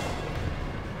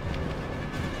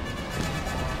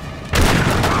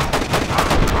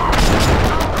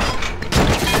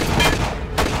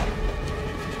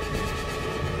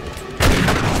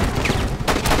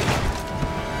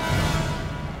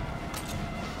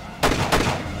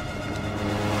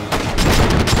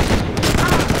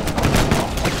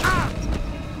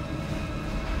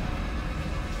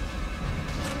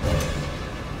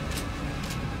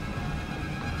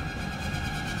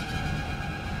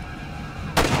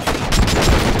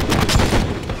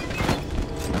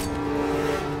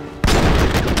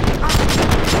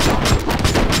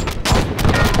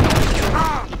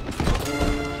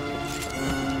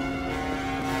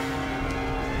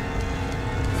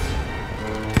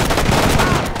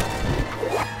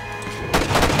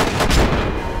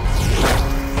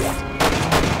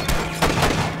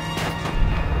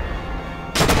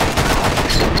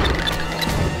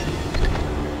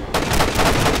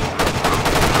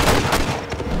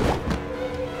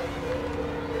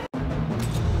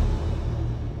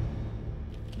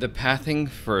 The pathing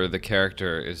for the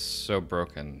character is so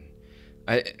broken.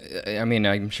 I mean,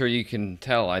 I'm sure you can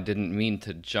tell I didn't mean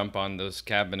to jump on those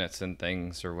cabinets and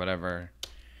things or whatever.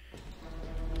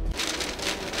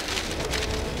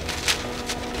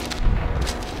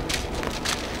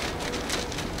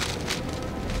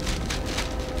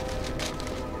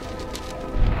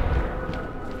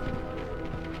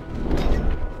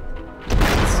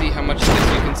 Let's see how much of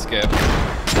this you can skip.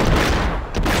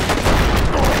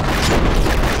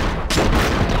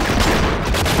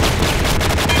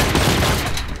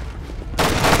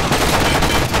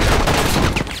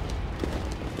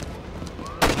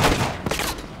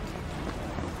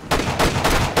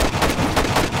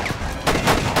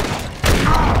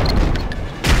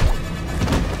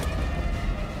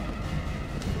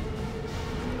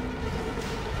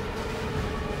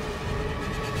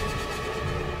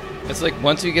 It's like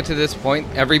once you get to this point,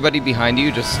 everybody behind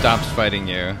you just stops fighting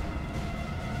you.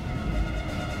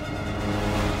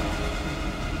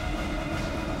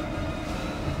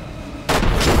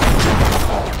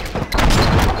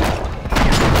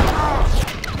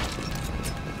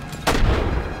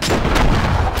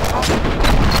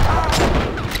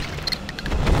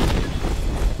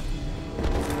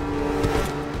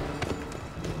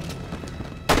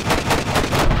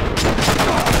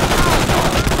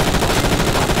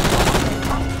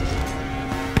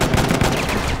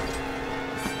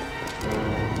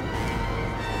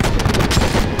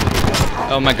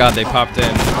 Oh my god, they popped in.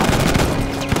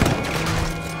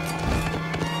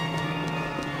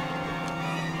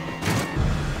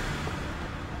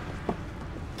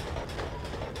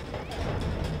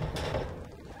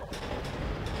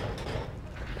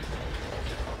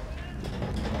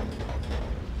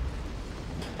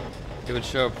 It would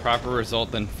show a proper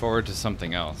result, then forward to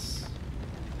something else.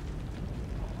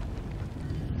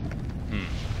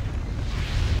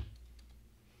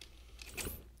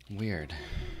 Weird.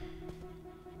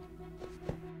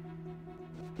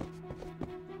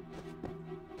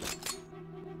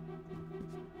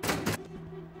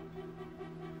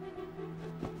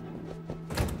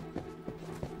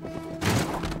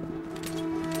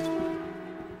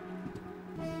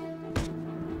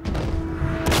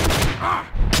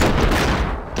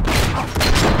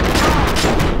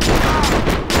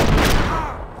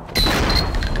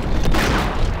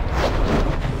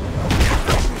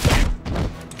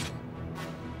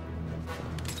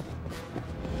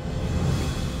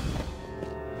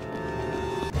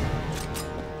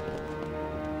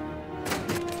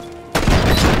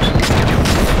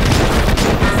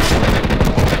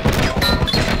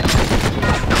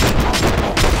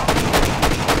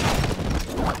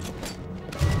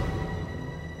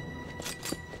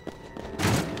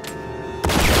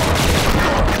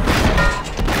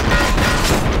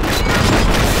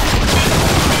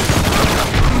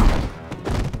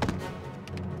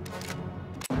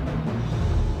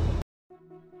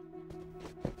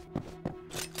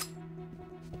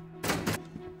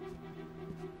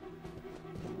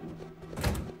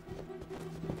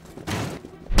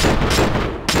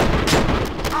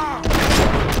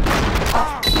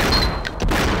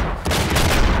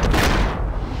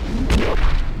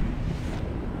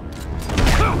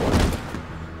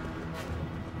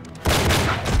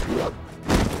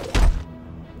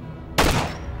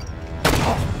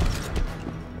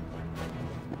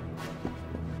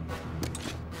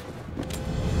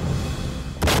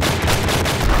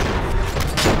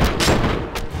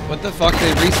 What the fuck?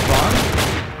 They respawn?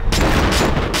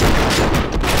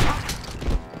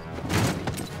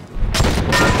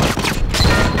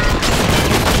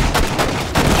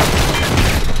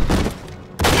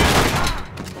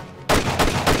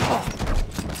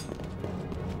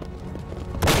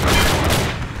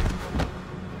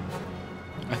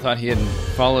 I thought he had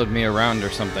followed me around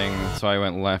or something, so I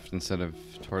went left instead of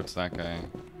towards that guy.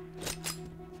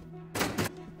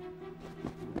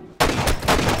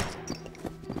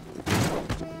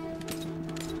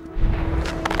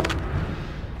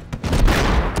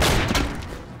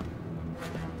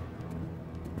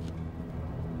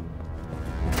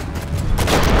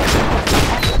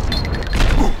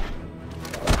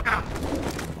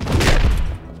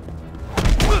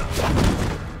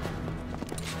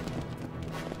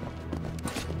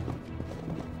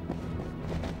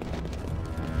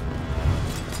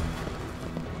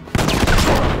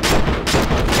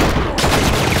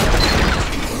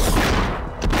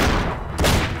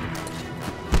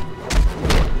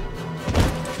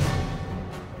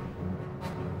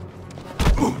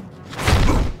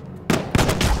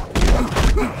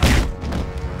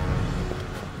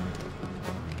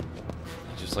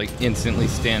 Like instantly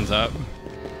stands up.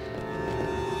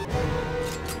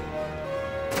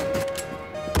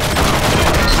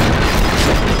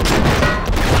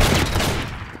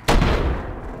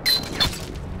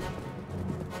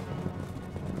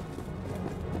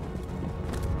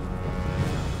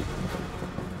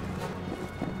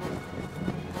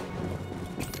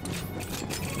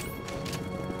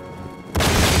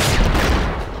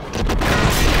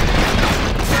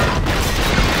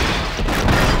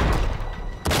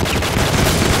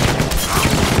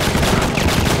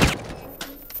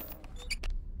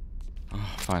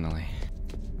 Finally.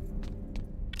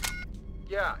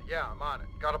 Yeah, I'm on it.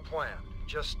 Got a plan.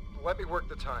 Just let me work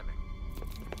the timing.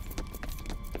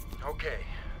 Okay,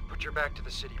 put your back to the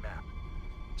city map.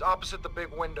 It's opposite the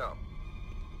big window.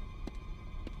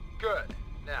 Good.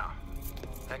 Now,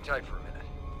 hang tight for a minute.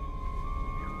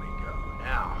 Here we go.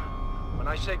 Now, when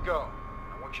I say go,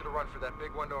 I want you to run for that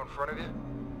big window in front of you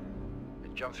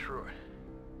and jump through it.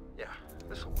 Yeah,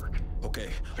 this'll work.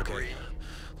 Okay. 3,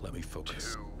 Let me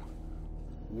focus. 2,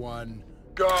 1,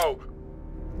 go!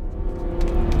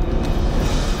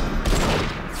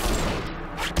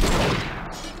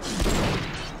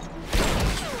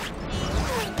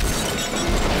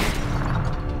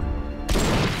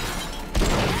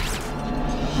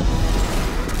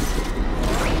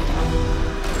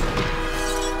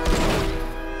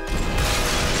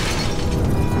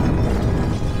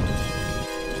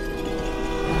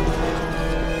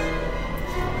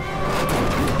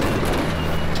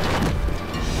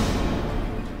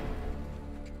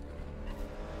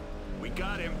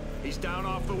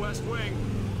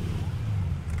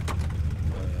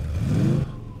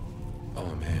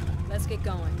 Get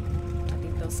going. I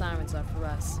think those sirens are for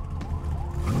us.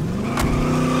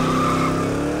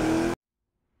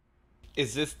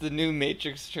 Is this the new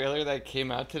Matrix trailer that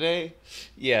came out today?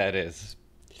 Yeah, it is.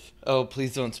 Oh,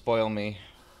 please don't spoil me.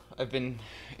 I've been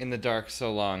in the dark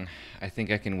so long. I think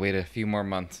I can wait a few more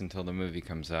months until the movie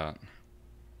comes out.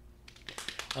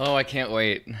 Oh, I can't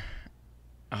wait.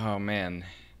 Oh, man.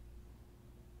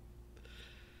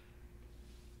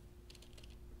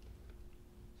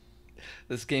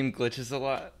 This game glitches a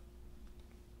lot.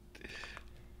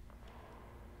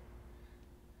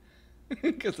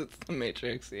 Because it's the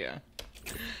Matrix, yeah.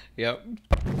 Yep.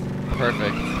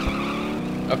 Perfect.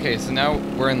 Okay, so now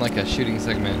we're in like a shooting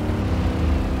segment.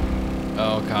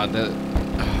 Oh god,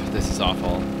 this is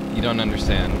awful. You don't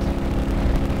understand.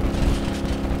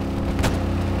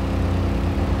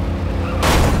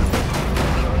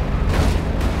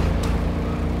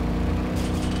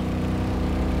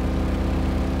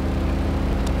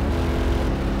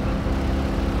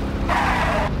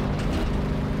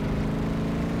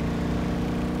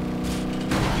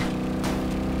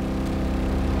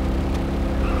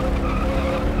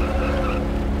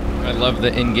 I love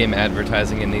the in-game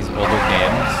advertising in these older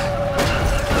games.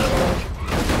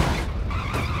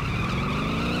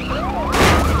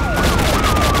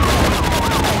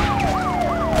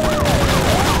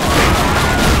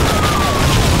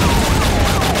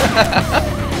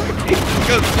 He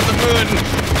goes to the moon.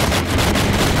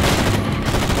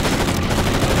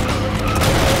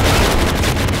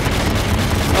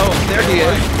 Oh, there he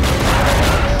is.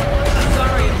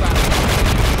 Sorry about it.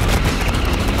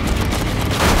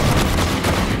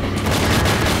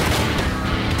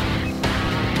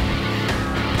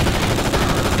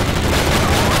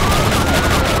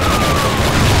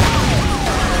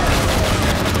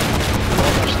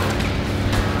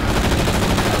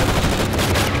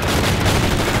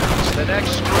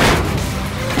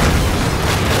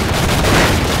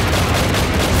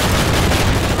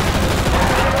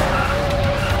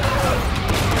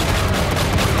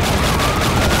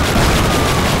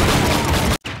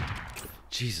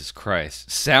 Christ.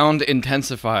 Sound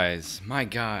intensifies. My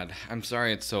God. I'm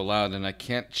sorry it's so loud and I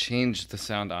can't change the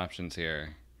sound options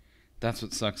here. That's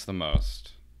what sucks the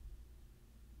most.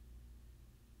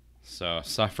 So,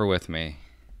 suffer with me.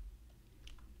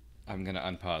 I'm gonna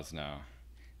unpause now.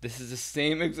 This is the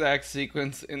same exact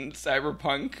sequence in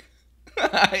Cyberpunk.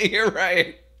 You're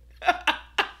right.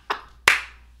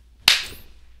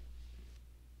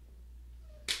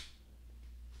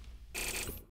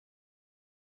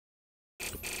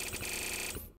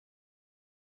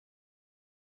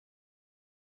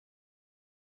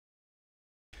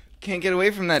 Can't get away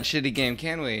from that shitty game,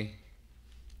 can we?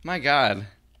 My God.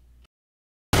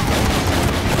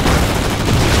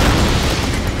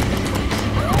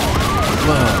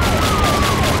 Whoa.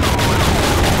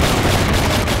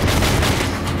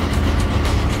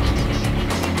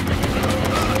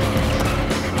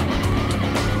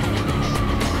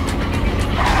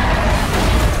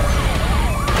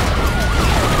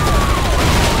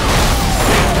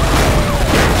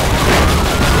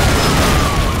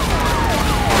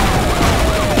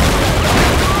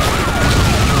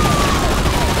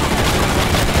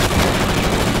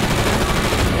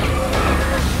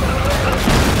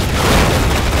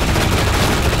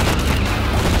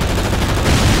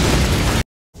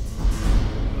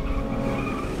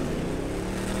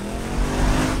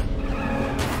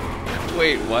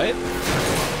 Wait, what?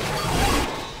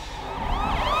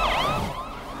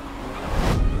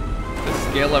 The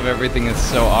scale of everything is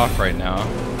so off right now.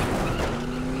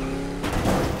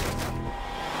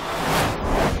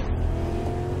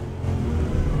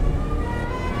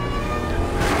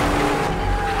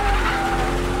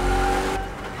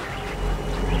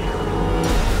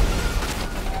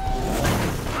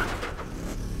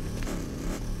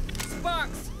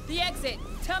 Sparks, the exit.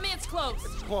 Tell me it's close.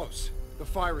 It's close. The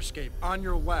fire escape, on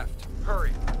your left.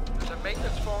 Hurry. There's a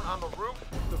maintenance phone on the roof.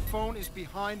 The phone is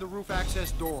behind the roof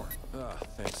access door. Ah,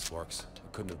 thanks, Sparks. I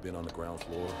couldn't have been on the ground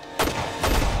floor.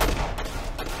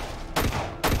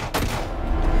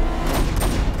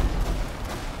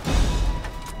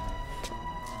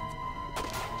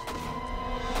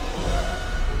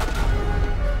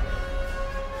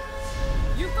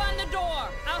 You find the door.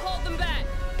 I'll hold them back.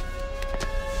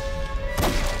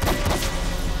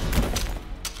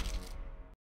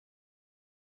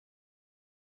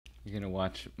 You're gonna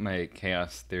watch my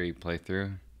Chaos Theory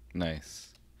playthrough? Nice.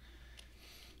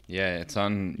 Yeah, it's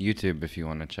on YouTube if you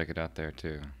want to check it out there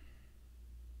too.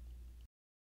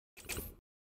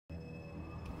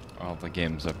 All the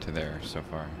games up to there so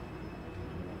far.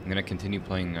 I'm gonna continue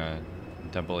playing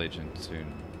Double Agent soon.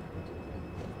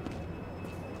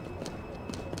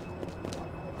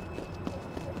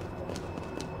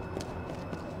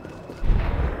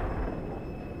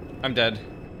 I'm dead.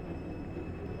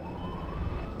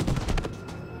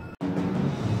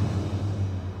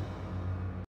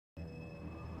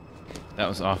 That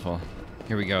was awful.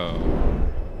 Here we go.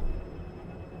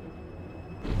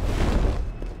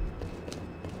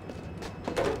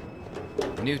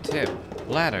 New tip.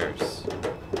 Ladders.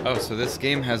 Oh, so this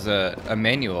game has a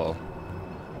manual.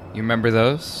 You remember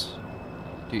those?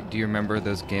 Do you remember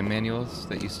those game manuals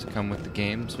that used to come with the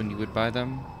games when you would buy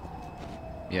them?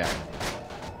 Yeah.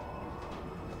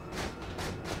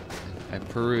 I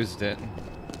perused it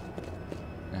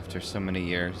after so many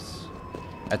years.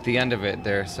 At the end of it,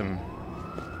 there are some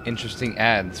interesting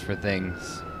ads for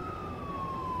things.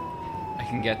 I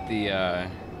can get the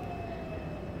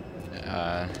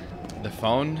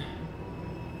phone,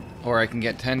 or I can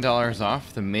get $10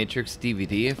 off the Matrix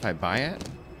DVD if I buy it,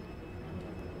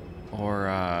 or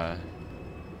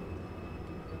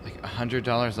like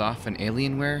 $100 off an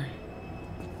Alienware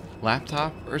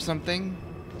laptop or something.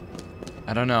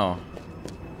 I don't know.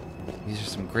 These are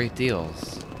some great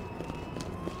deals.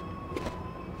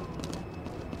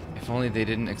 If only they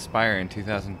didn't expire in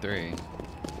 2003.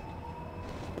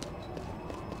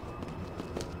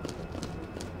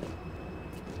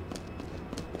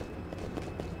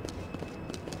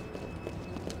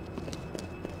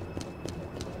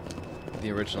 The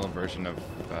original version of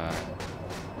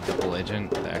Double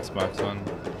Agent, the Xbox one.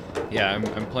 Yeah,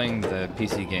 I'm playing the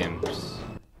PC games.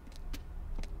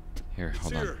 Here,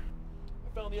 hold on.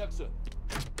 I found the exit.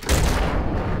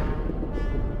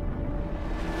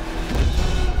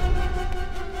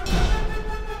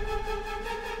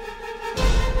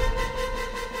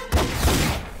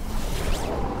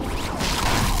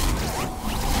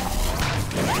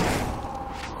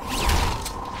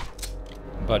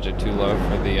 Budget too low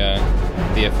for the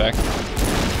effect.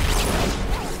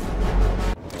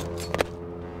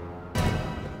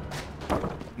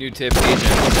 New tip,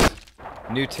 agents.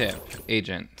 New tip,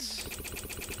 agents.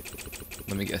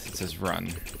 Let me guess, it says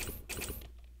run.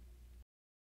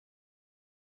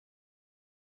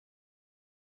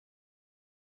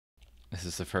 This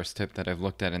is the first tip that I've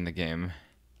looked at in the game.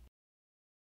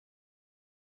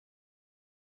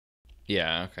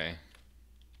 Yeah, okay.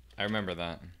 I remember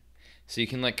that. So you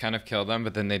can like kind of kill them,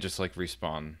 but then they just like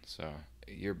respawn. So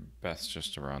you're best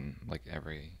just to run like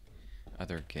every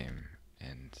other game.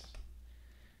 And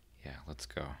yeah, let's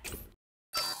go.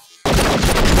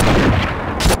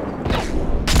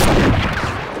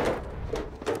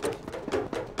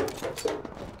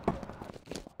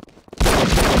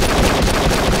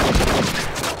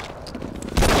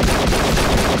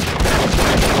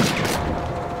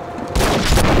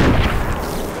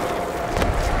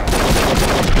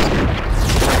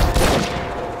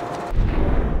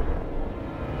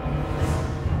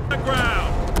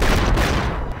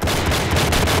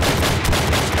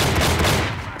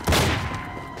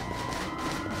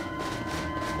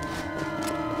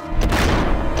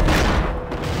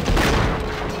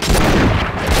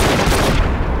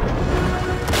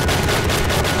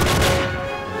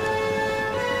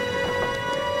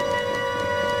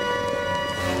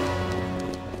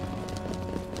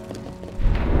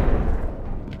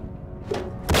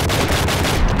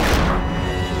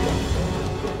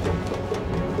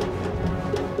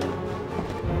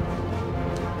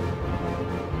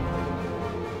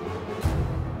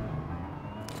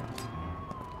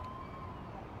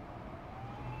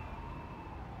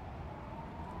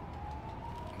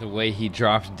 The way he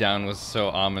dropped down was so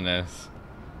ominous.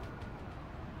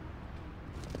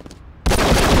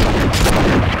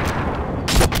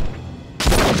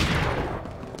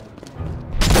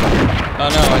 Oh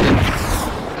no, I didn't.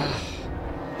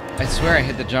 I swear I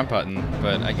hit the jump button,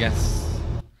 but I guess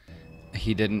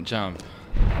he didn't jump.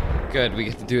 Good, we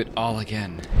get to do it all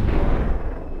again.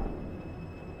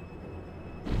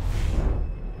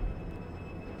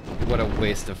 What a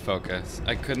waste of focus.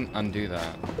 I couldn't undo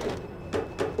that.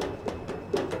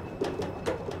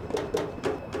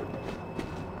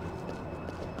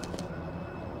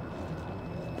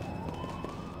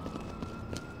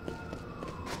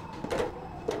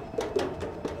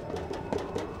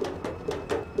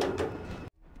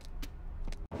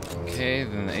 Okay,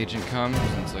 then the agent comes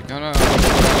and it's like, oh no.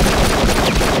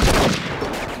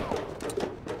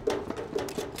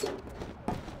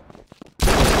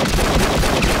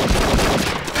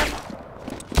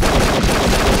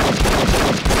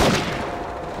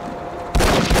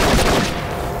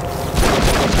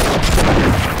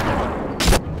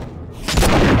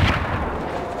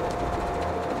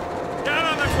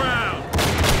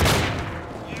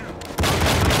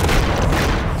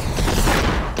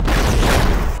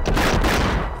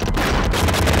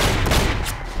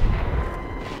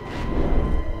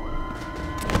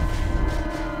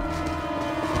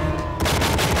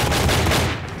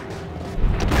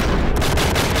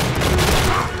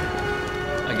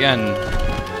 Again,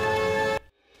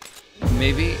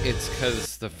 maybe it's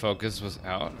because the focus was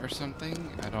out or something?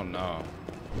 I don't know.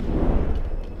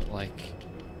 But like,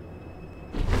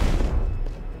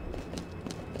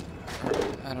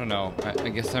 I don't know. I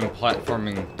guess I'm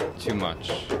platforming too much.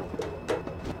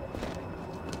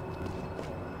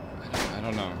 I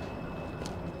don't know.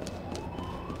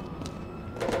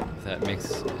 If that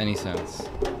makes any sense.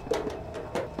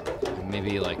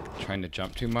 Maybe like trying to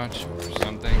jump too much or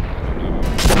something. I don't know.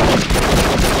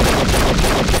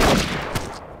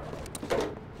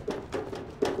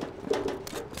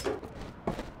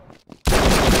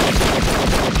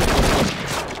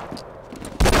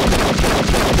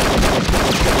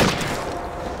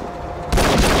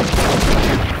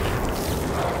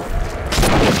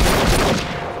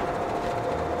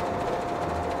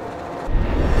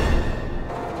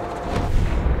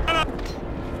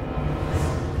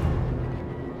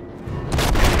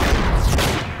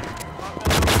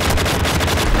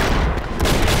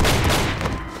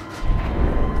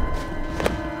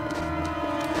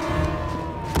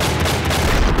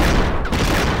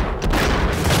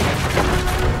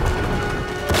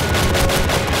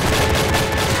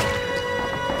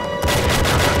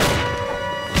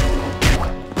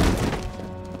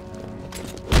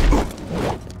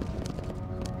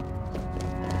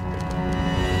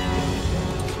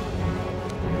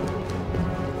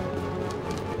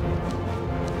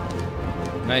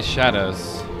 Nice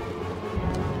shadows.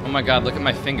 Oh my god, look at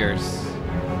my fingers.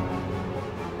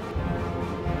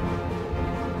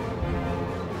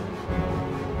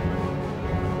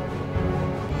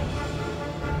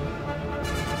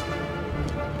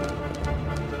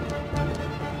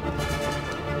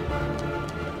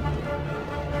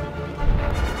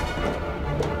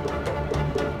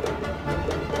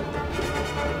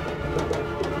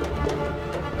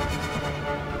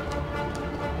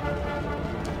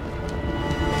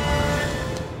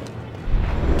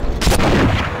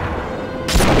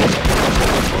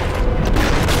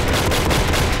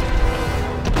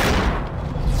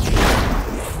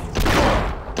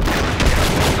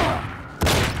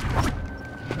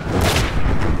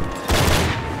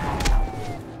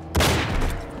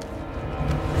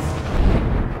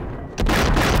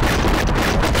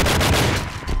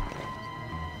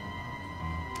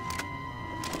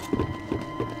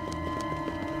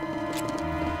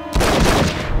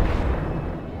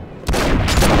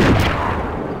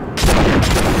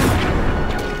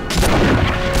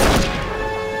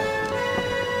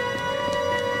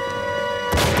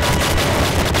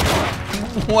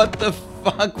 What the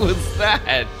fuck was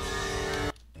that?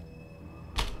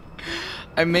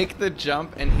 I make the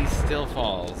jump and he still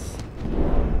falls.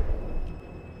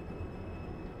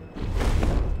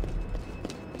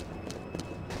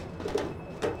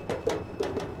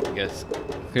 I guess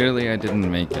clearly I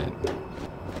didn't make it.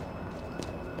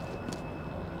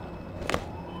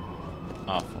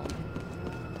 Awful.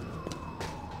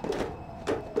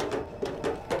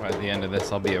 By the end of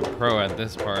this, I'll be a pro at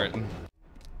this part.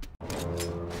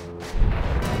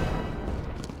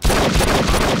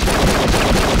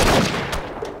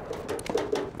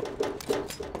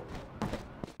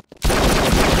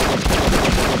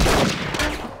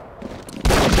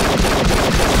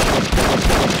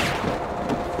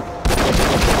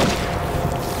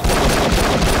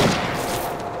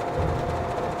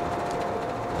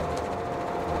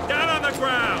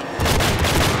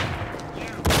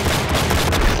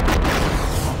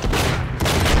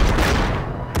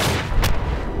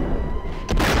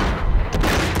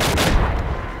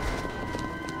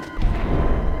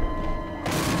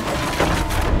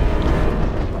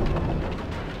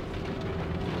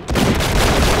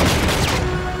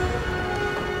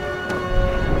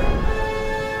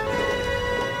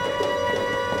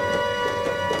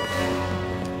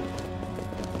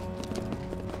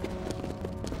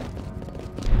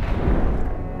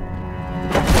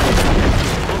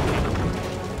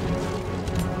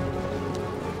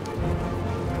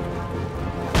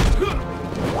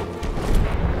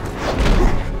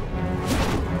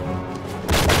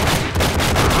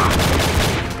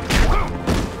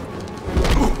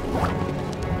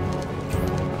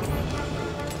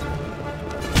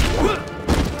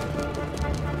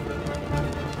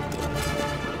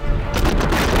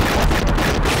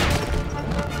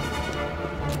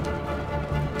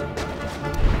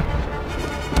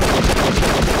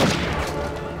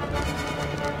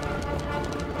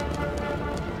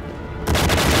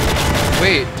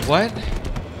 Wait, what?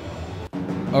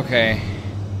 Okay.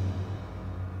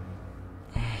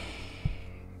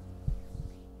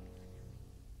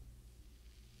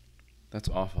 That's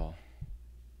awful.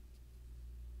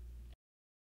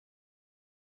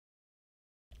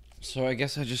 So I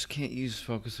guess I just can't use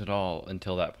focus at all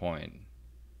until that point.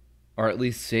 Or at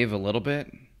least save a little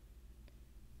bit?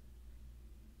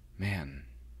 Man.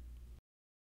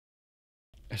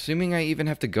 Assuming I even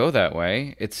have to go that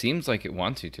way, it seems like it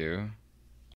wants you to.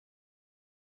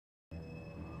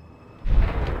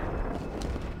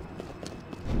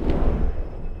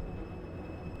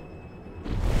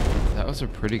 That was a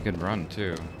pretty good run,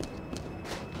 too.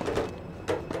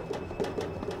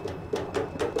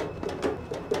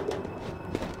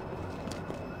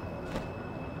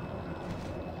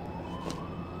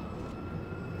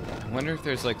 I wonder if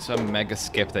there's like some mega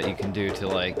skip that you can do to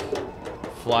like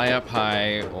fly up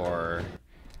high or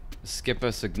skip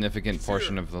a significant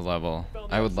portion of the level.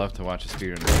 I would love to watch a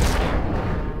speedrun of this game.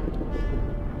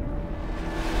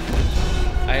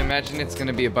 I imagine it's going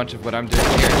to be a bunch of what I'm doing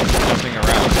here, jumping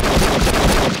around.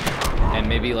 And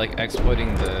maybe like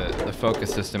exploiting the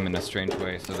focus system in a strange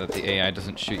way so that the AI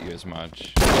doesn't shoot you as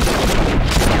much.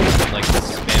 Like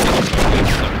spamming focus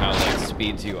somehow like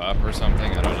speeds you up or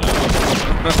something, I don't know.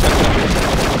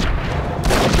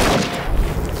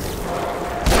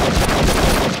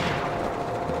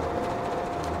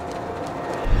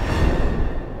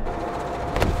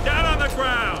 Down on the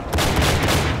ground!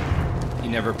 You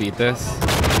never beat this?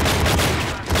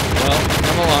 Well,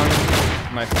 come along,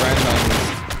 my friend, on this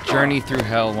journey through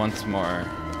hell once more.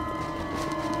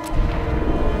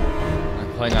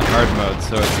 I'm playing on hard mode,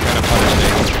 so it's kind of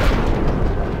punishing.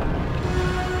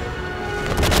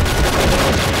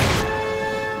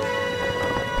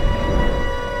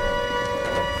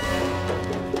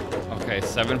 Okay,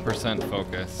 7%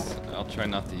 focus. I'll try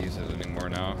not to use it anymore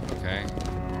now, okay?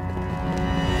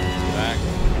 Back,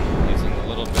 using a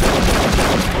little bit.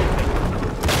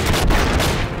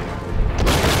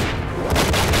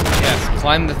 Yes,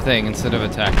 climb the thing instead of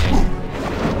attacking.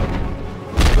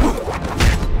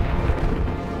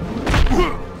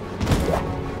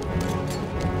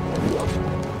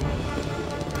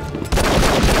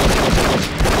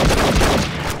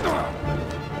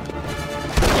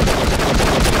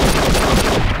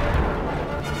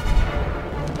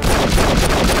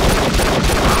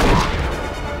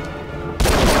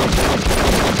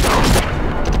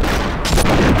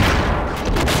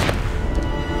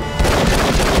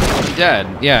 Dead.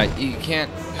 Yeah, you can't...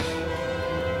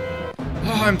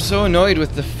 Oh, I'm so annoyed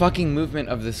with the fucking movement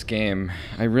of this game.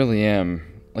 I really am.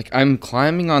 Like, I'm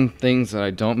climbing on things that I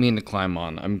don't mean to climb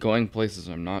on. I'm going places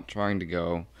I'm not trying to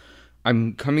go.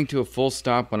 I'm coming to a full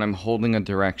stop when I'm holding a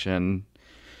direction.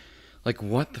 Like,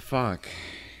 what the fuck?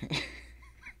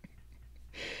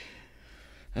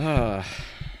 Here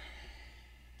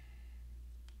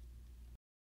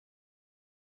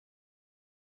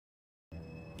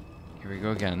we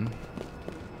go again.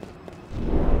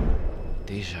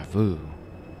 Deja vu.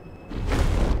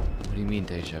 What do you mean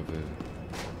deja vu?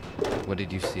 What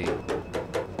did you see? Saw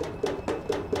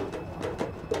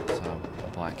a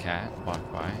black cat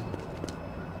walk by,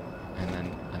 and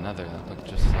then another that looked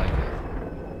just like it.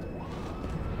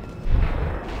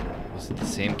 Was it the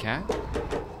same cat? It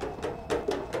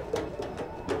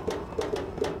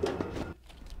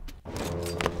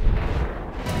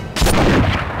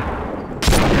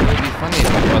would be funny if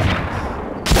it wasn't.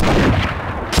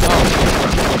 Oh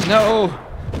no!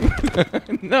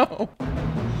 No!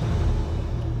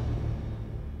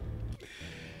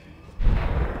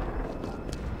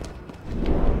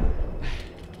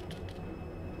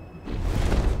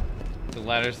 The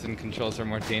ladders and controls are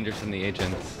more dangerous than the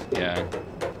agents. Yeah.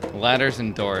 Ladders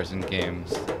and doors in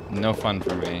games. No fun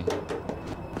for me.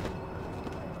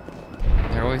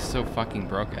 They're always so fucking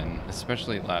broken.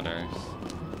 Especially ladders.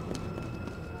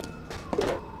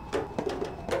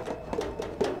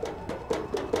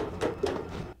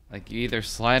 Like, you either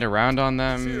slide around on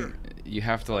them, you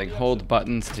have to, like, hold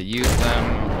buttons to use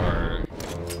them, or...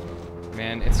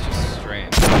 Man, it's just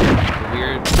strange. The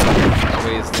weird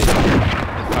ways they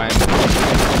find...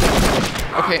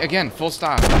 Okay, again, full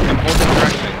stop. I'm holding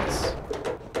directions.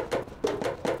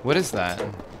 What is that?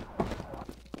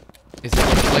 Is it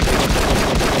just like...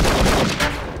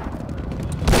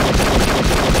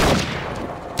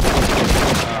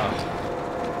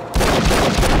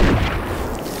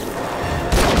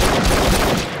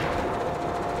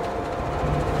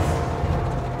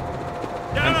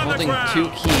 I'm holding two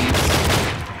keys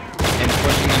and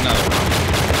pushing another one.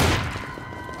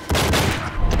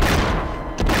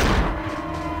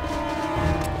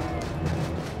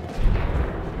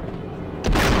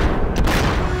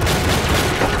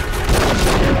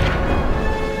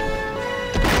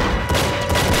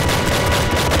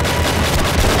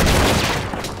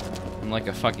 I'm like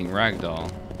a fucking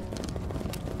ragdoll.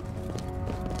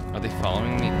 Are they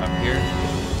following me up here?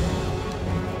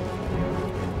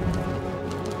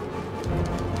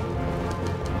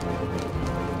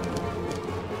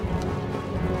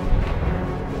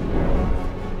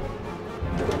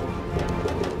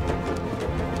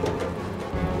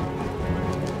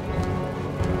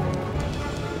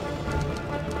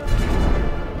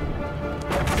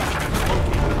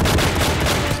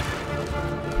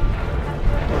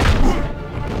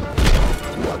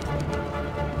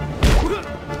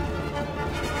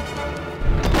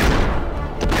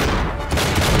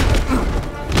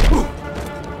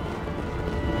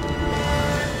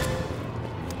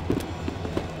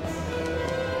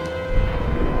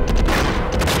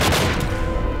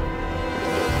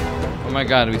 Oh my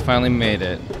god, we finally made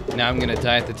it. Now I'm gonna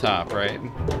die at the top, right?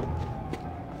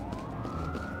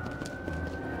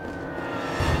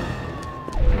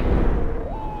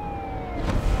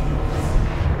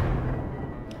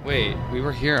 Wait, we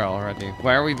were here already.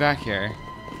 Why are we back here?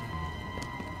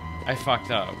 I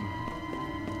fucked up.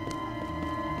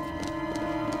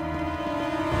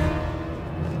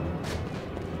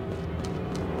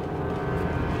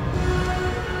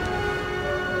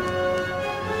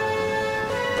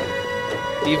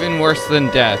 Even worse than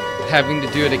death, having to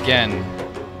do it again.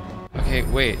 Okay,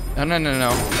 wait. Oh, no, no,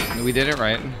 no. We did it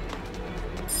right.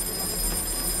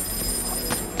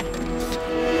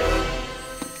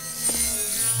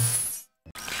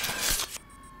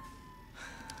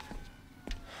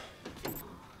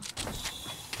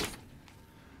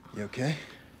 You okay?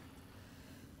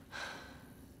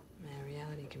 Man,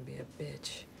 reality can be a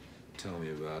bitch. Tell me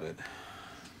about it.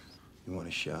 You want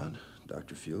a shot?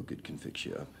 Dr. Feelgood can fix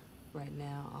you up. Right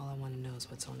now, all I want to know is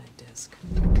what's on that disc.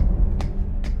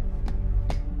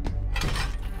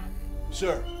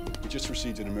 Sir, we just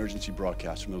received an emergency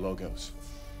broadcast from the Logos.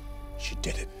 She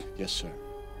did it. Yes, sir.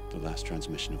 The last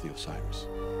transmission of the Osiris.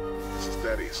 This is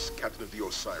Thaddeus, captain of the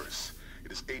Osiris.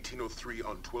 It is 1803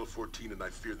 on 1214, and I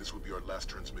fear this will be our last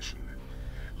transmission.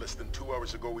 Less than 2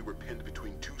 hours ago, we were pinned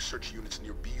between two search units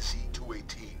near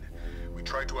BZ-218. We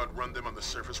tried to outrun them on the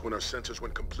surface when our sensors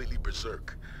went completely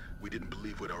berserk. We didn't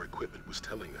believe what our equipment was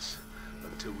telling us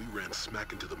until we ran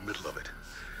smack into the middle of it.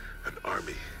 An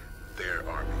army. Their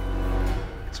army.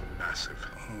 It's massive.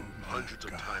 Hundreds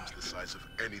of times the size of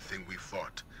anything we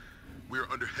fought. We are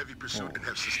under heavy pursuit and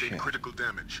have sustained critical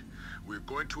damage. We are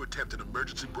going to attempt an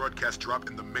emergency broadcast drop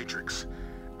in the Matrix.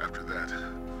 After that,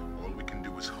 all we can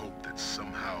do is hope that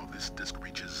somehow this disc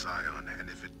reaches Zion, and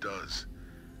if it does,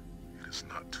 it is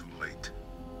not too late.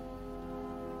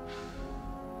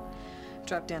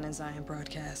 Drop down in Zion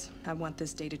broadcast. I want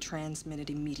this data transmitted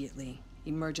immediately.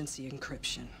 Emergency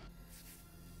encryption.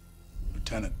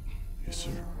 Lieutenant. Yes, sir.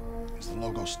 Is the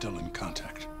logo still in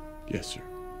contact? Yes, sir.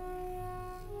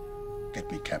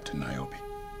 Get me Captain Niobe.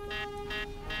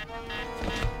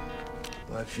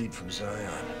 Live feed from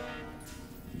Zion.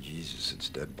 Jesus, it's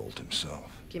Deadbolt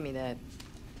himself. Give me that.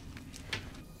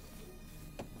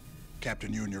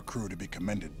 Captain, you and your crew to be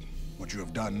commended. What you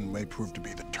have done may prove to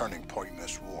be the turning point in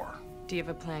this war. Do you have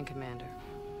a plan, Commander?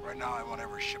 Right now, I want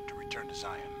every ship to return to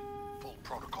Zion. Full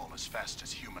protocol as fast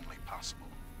as humanly possible.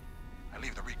 I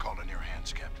leave the recall in your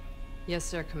hands, Captain. Yes,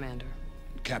 sir, Commander.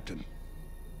 Captain,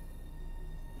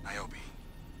 Niobe,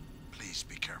 please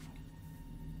be careful.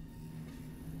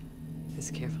 As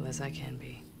careful as I can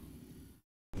be.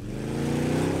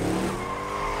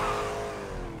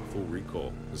 Full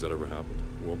recall. Has that ever happened?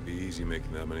 It won't be easy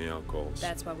making that many outcalls.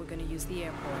 That's why we're going to use the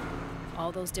airport.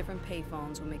 All those different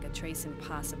payphones will make a trace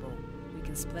impossible. We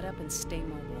can split up and stay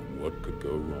mobile. What could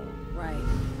go wrong? Right.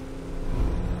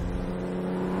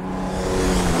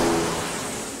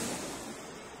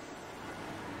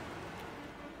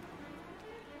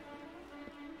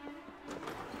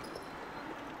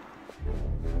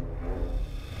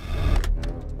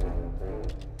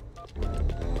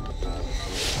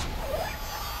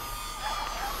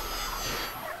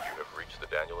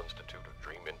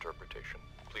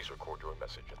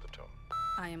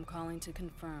 I am calling to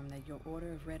confirm that your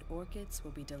order of red orchids will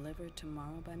be delivered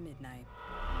tomorrow by midnight.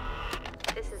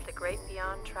 This is the Great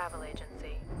Beyond Travel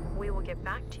Agency. We will get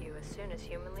back to you as soon as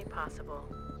humanly possible.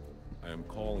 I am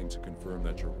calling to confirm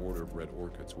that your order of red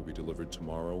orchids will be delivered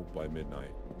tomorrow by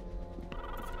midnight.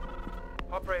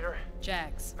 Operator.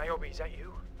 Jax. Niobe, is that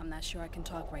you? I'm not sure I can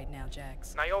talk right now,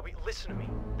 Jax. Niobe, listen to me.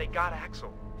 They got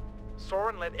Axel.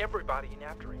 Soren led everybody in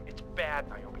after him. It's bad,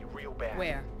 Niobe, real bad.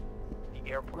 Where? The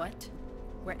airport. What?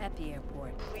 We're at the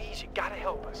airport. Please, you gotta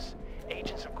help us.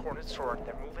 Agents have cornered Soren.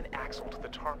 They're moving Axel to the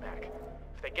tarmac.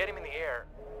 If they get him in the air,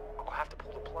 I'll have to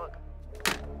pull the plug.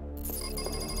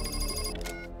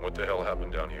 What the hell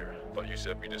happened down here? Thought you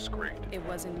said be discreet. It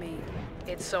wasn't me.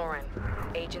 It's Soren.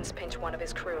 Agents pinched one of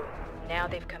his crew. Now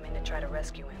they've come in to try to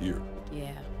rescue him. Here.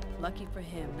 Yeah. Lucky for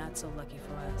him, not so lucky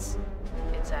for us.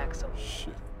 It's Axel.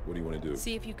 Shit. What do you want to do?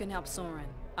 See if you can help Soren.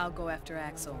 I'll go after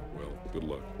Axel. Well, good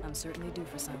luck. I'm certainly due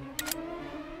for some.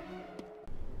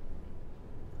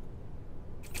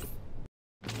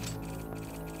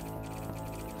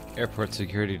 Airport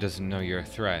security doesn't know you're a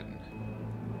threat.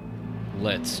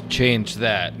 Let's change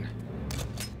that.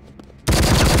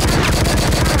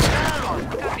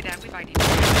 Copy that. We've ID'd.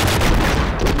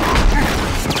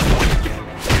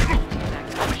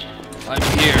 I'm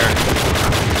here.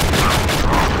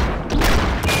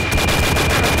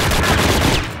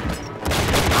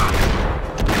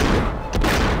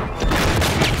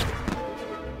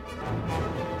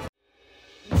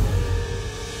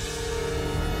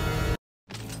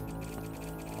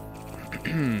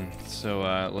 So,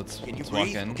 let's walk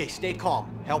in. Okay, stay calm.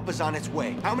 Help is on its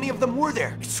way. How many of them were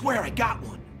there? I swear I got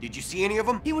one. Did you see any of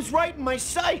them? He was right in my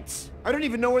sights. I don't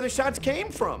even know where the shots came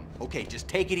from. Okay, just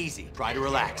take it easy. Try to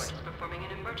relax. This airport is performing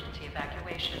an emergency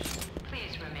evacuation.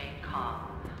 Please remain calm.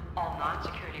 All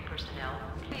non-security personnel,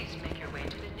 please make your way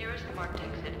to the nearest marked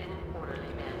exit in an orderly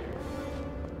manner.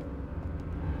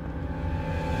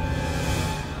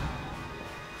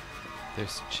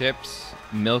 There's chips,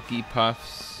 Milky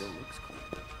Puffs. Still looks cool.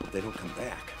 They don't come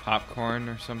back. Popcorn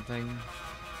or something.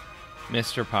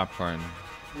 Mr. Popcorn.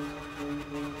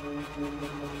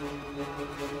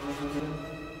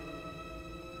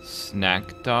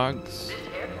 Snack dogs? This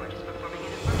airport is performing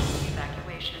an emergency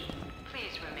evacuation.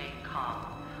 Please remain calm.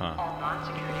 Huh. All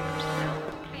non-security personnel,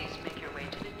 please make your way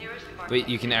to the nearest marked Wait,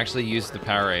 you can actually use the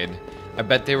Powerade. I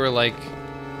bet they were like,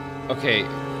 okay,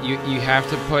 you have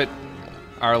to put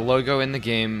our logo in the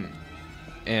game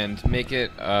and make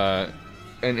it an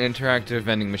interactive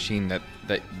vending machine that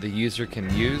the user can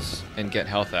use and get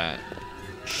health at.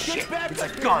 Shit, back it's a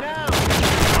gun.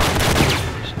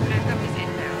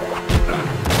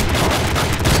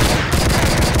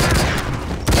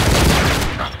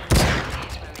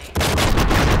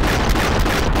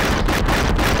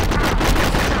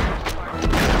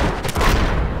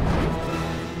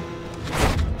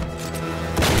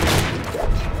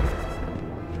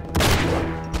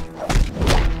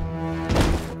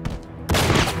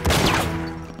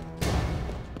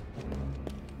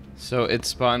 So it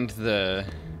spawned the...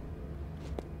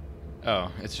 Oh,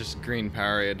 it's just green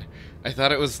Powerade. I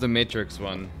thought it was the Matrix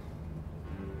one.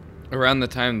 Around the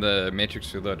time the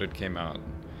Matrix Reloaded came out,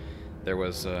 there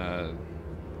was like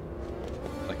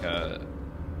a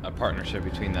partnership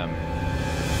between them.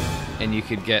 And you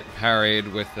could get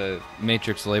Powerade with the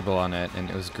Matrix label on it, and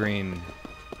it was green.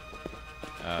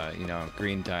 you know,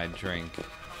 green dyed drink.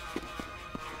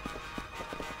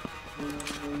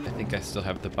 I think I still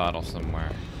have the bottle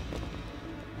somewhere.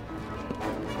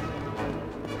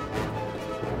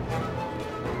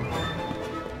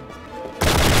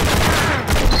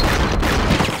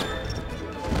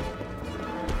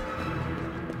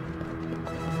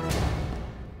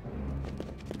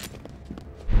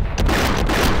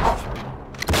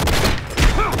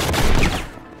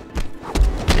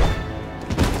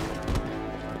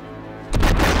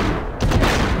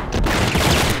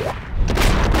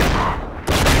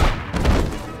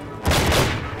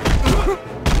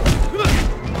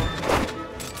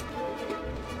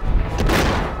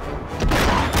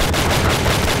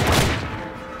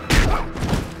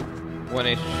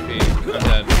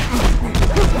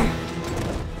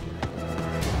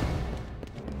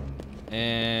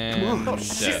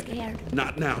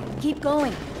 Not now. Keep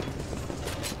going.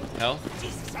 Health?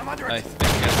 Jesus, I'm under it.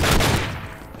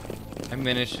 I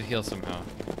managed to heal somehow.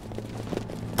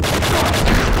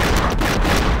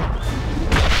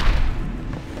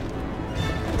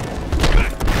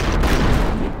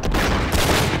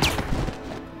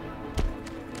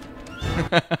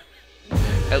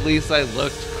 At least I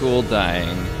looked cool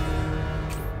dying.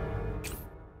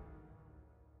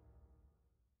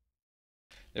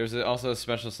 There's also a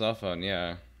special cell phone,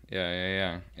 yeah.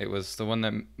 Yeah. It was the one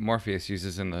that Morpheus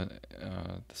uses in the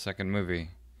second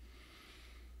movie.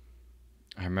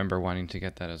 I remember wanting to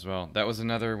get that as well. That was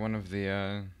another one of the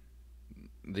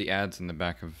ads in the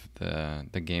back of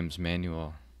the game's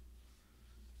manual.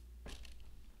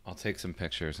 I'll take some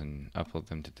pictures and upload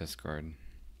them to Discord.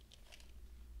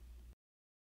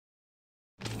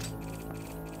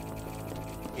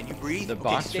 Can you breathe? The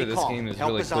box for this game is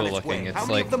really cool looking. It's How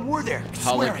many like of them were there? I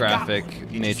swear I got one. holographic Did you see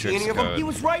any matrix of them? code. He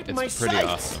was right in my It's pretty sights.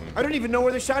 awesome. I don't even know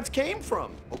where the shots came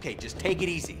from. Okay, just take it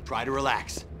easy. Try to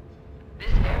relax. This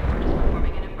airport is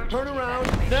performing an emergency Turn around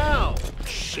evacuation. now.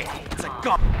 Shit, it's a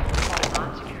gun. All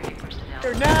non-security personnel.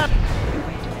 Here now.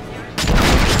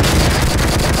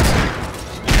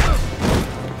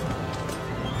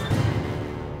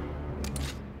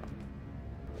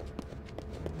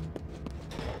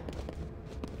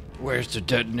 Where's the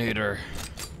detonator?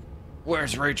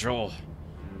 Where's Rachel?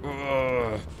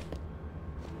 Ugh.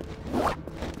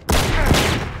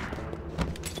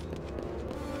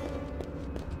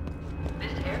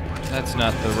 That's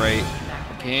not the right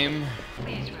game.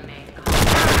 Please remain calm.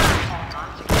 All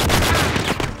non-security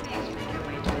personnel, please make your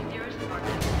way to the nearest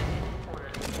market exit in an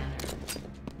orderly manner.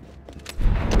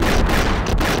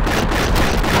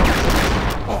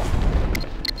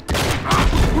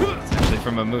 It's actually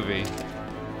from a movie.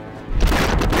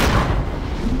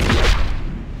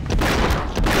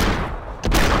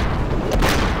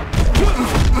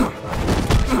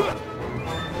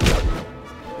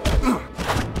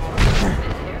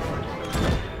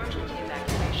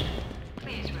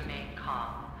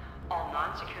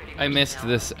 I missed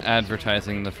this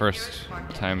advertising the first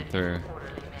time through.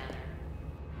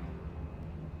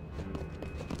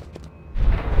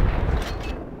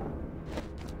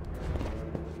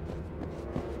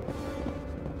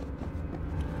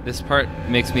 This part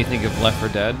makes me think of Left 4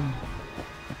 Dead.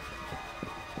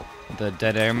 The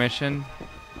Dead Air mission.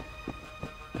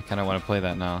 I kind of want to play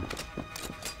that now.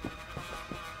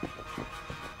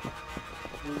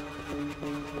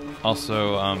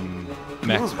 Also,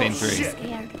 Max Payne 3.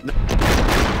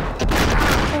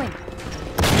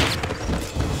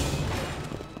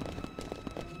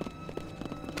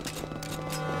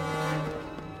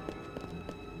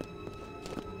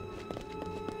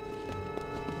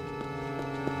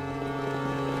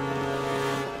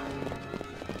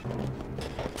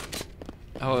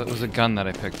 Oh, it was a gun that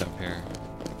I picked up here.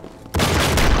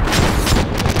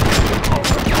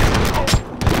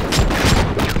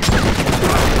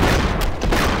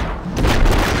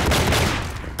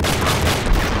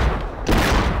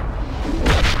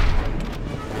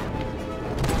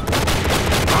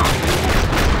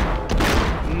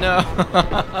 No.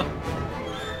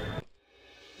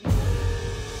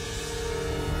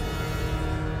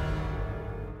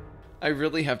 I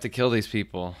really have to kill these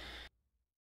people.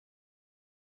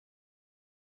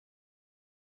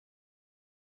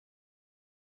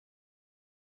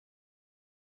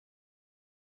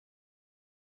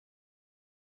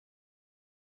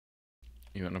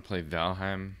 You want to play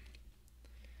Valheim?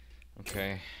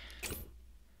 Okay.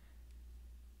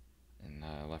 And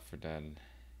Left 4 Dead.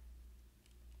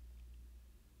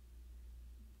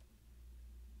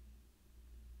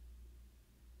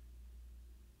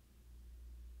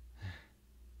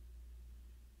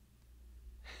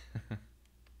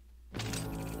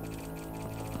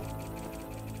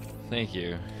 Thank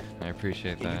you. I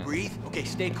appreciate Can that. you breathe? Okay,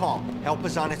 stay calm. Help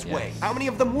is on its way. How many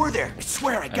of them were there? I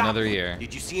swear I got Another one. year.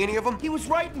 Did you see any of them? He was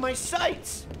right in my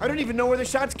sights. I don't even know where the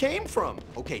shots came from.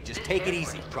 Okay, just take it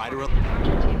easy. Try to...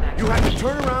 You have to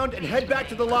turn around and head back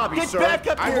to the lobby, Get sir. back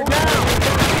up here now!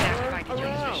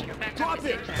 Drop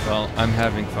it! Well, I'm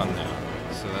having fun now,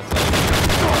 so that's all.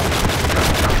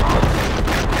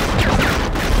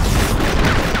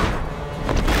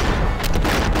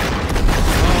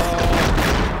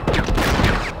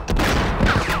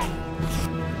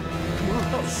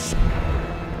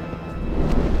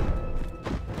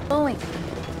 Going.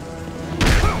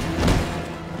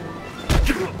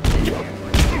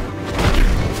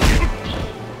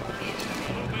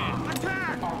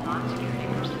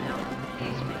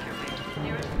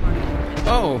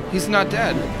 Oh, he's not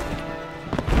dead.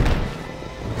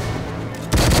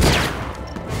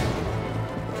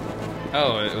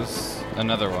 Oh, it was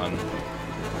another one.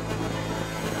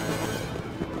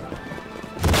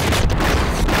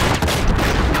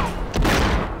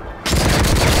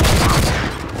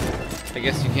 I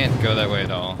guess you can't go that way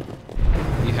at all.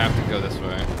 You have to go this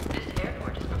way. This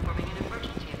airport is performing an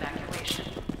emergency evacuation.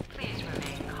 Please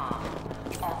remain calm.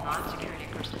 All non-security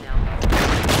personnel.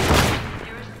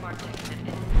 Nearest marked exit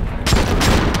is...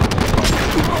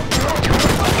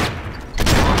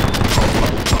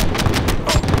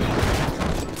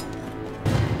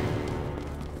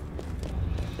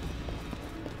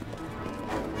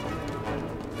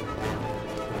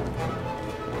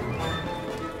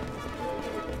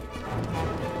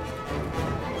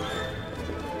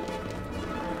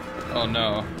 Oh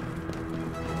no.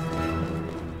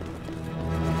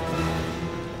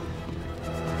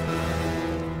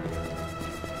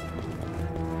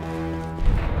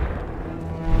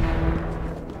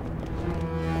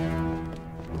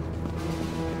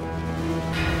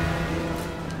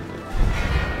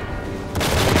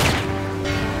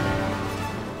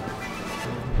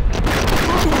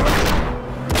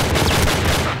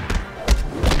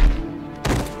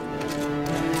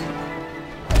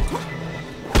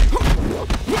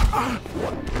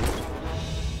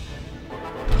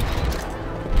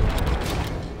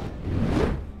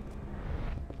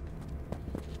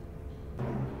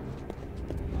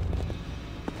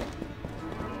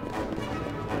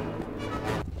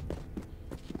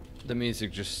 The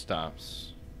music just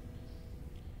stops.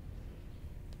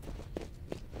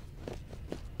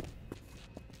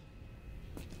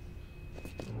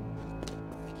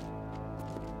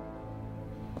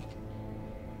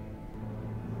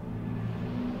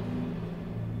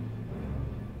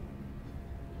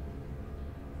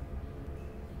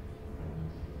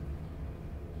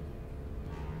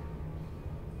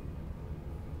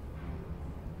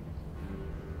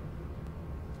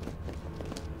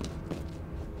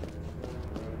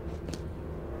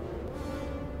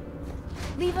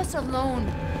 Leave us alone.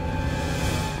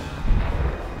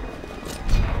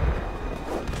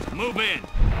 Move in.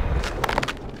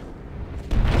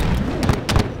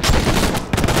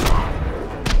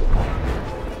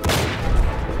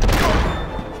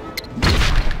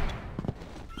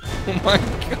 Oh my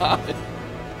god.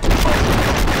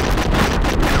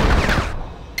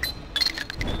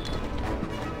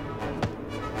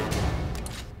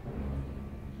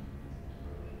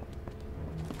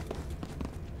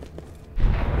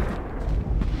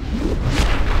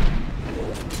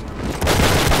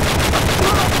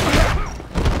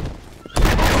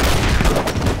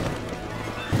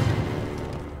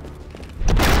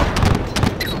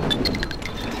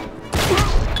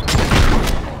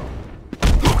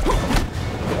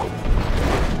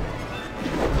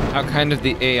 How kind of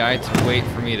the AI to wait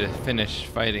for me to finish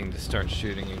fighting to start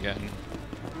shooting again.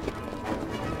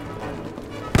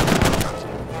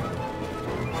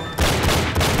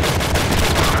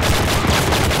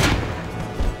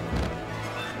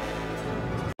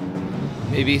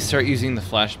 Maybe start using the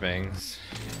flashbangs.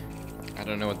 I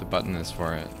don't know what the button is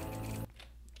for it.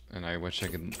 And I wish I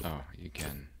could... Oh, you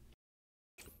can.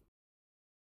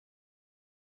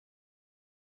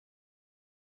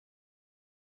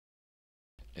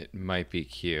 It might be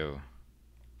Q.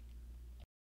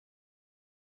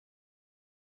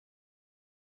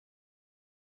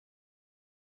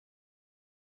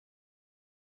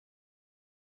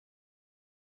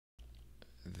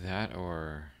 That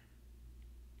or...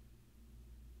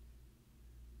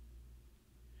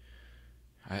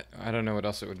 I don't know what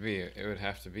else it would be. It would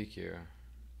have to be Q.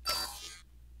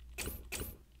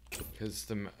 Because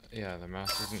the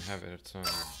mouse doesn't have it its own.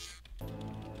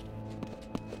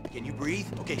 Can you breathe?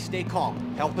 Okay, stay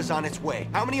calm. Help is on its way.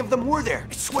 How many of them were there?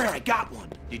 I swear I got one.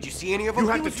 Did you see any of them?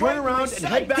 You have to turn around and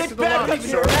head back to the lobby,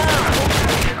 sir. Get back up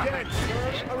here now! Again,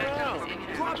 sir.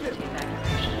 Around. Drop it.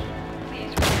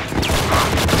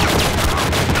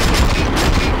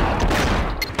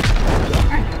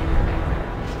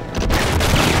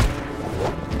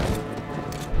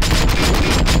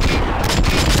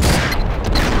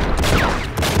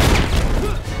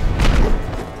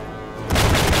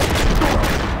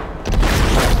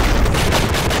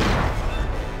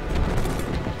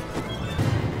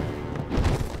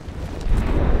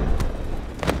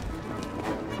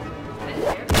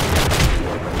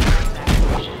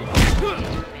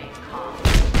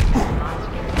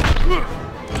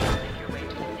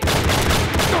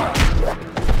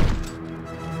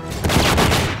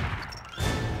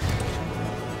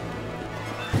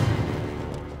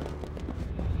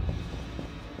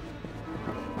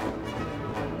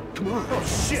 Oh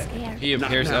shit! He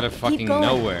appears out of fucking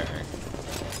nowhere.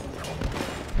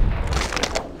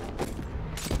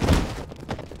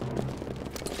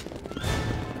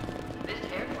 This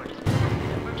airport is performing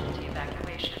an emergency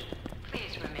evacuation.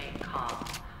 Please remain calm.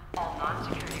 All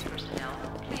non-security personnel,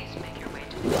 please make your way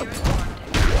to the nearest contact.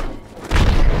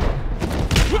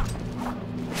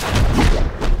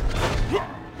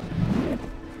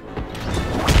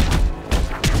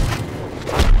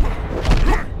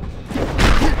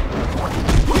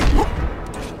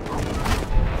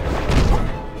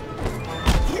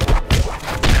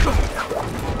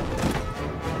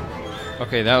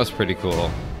 Okay, that was pretty cool.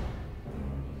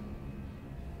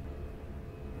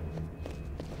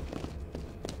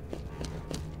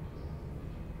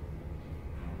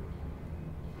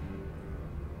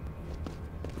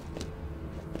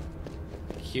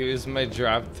 Q is my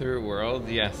drop-through world?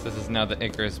 Yes, this is now the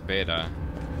Icarus beta.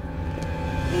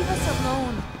 Leave us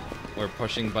alone. Where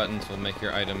pushing buttons will make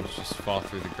your items just fall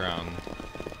through the ground.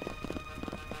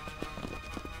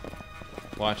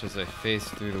 Watch as I face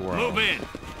through the world. Move in.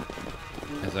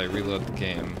 As I reload the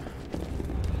game.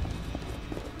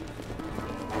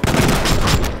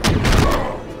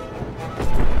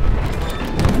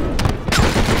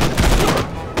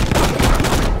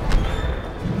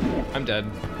 I'm dead.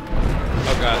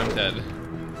 Oh god, I'm dead.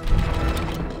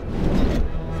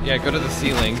 Yeah, go to the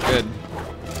ceiling. Good.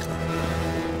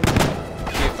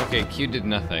 Q, okay, Q did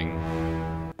nothing.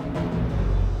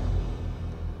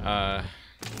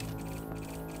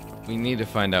 We need to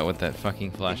find out what that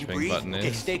fucking flashbang button is.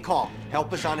 Okay, stay calm.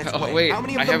 Help us on its way. Wait, How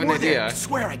many of I them have an were idea. there? I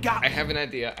swear I got I have an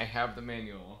idea. I have the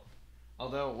manual.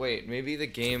 Although, wait, maybe the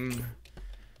game...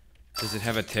 Does it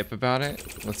have a tip about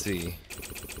it? Let's see.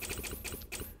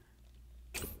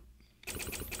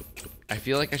 I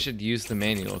feel like I should use the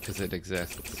manual because it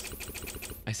exists.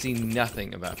 I see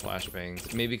nothing about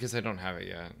flashbangs. Maybe because I don't have it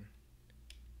yet.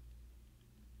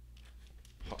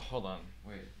 Hold on,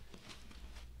 wait.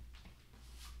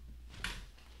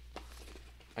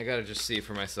 I gotta just see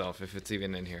for myself if it's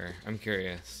even in here. I'm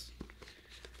curious.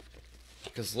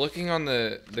 Because looking on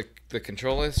the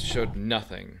control list showed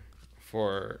nothing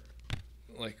for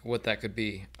like what that could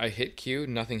be. I hit Q,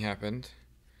 nothing happened.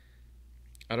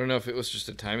 I don't know if it was just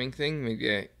a timing thing.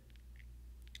 Maybe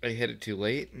I hit it too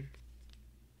late.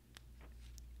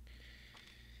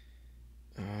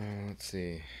 Let's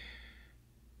see.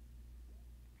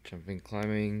 Jumping,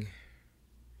 climbing,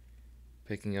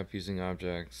 picking up using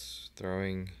objects,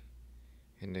 throwing,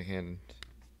 hand-to-hand,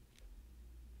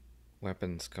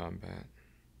 weapons combat,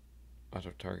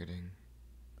 auto-targeting,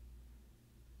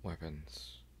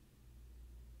 weapons,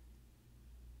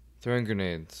 throwing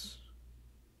grenades.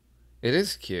 It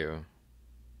is Q.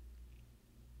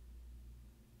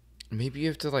 Maybe you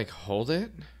have to like hold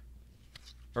it?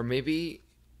 Or maybe,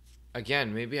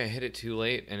 again, maybe I hit it too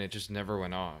late and it just never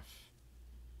went off.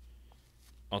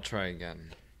 I'll try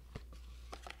again.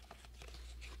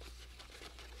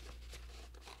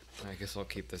 I guess I'll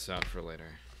keep this out for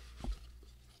later.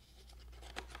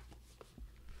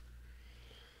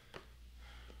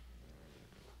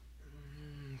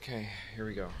 Okay, here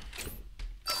we go.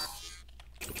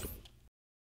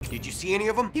 Did you see any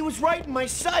of them? He was right in my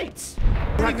sights.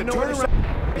 You have to turn around.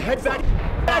 Head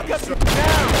back up now.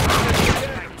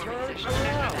 Turn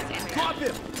around. Drop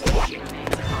him.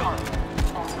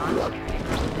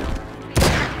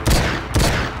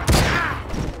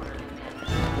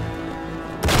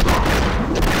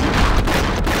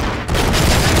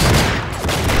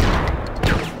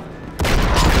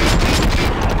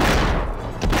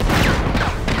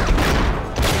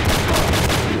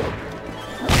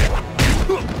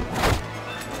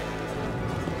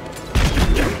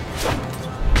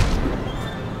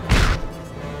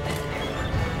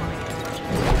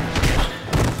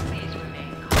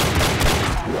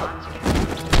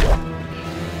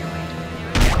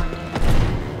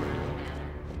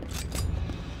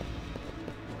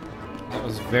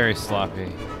 Very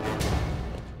sloppy.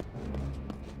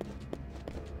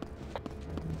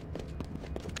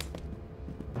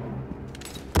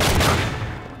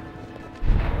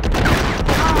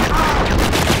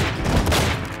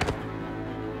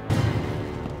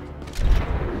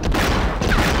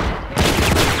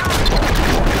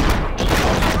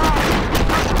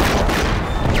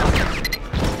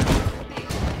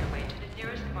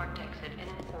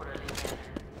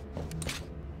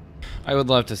 I would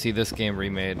love to see this game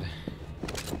remade.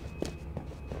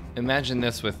 Imagine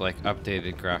this with like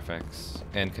updated graphics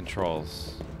and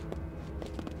controls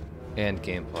and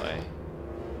gameplay.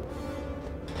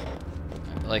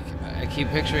 Like, I keep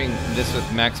picturing this with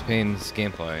Max Payne's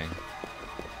gameplay.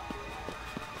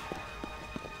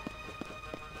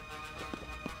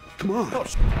 Come on.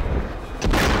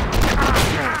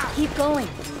 Keep going.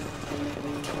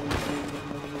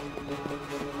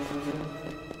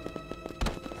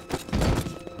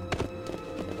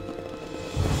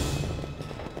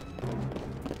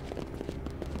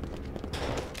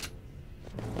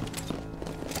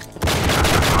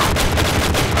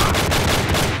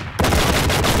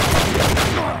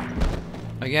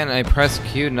 Again, I press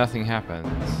Q, nothing happens.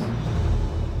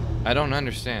 I don't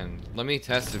understand. Let me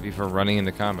test it before running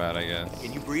into combat, I guess.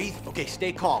 Can you breathe? Okay,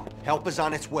 stay calm. Help is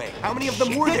on its way. How many of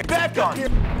them were there? Get back on here!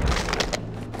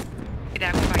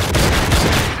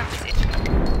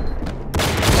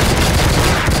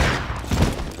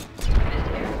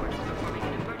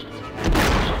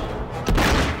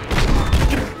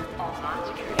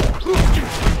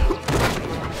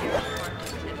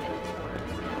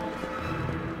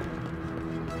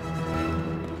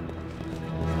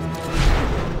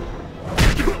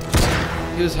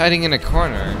 He was hiding in a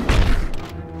corner.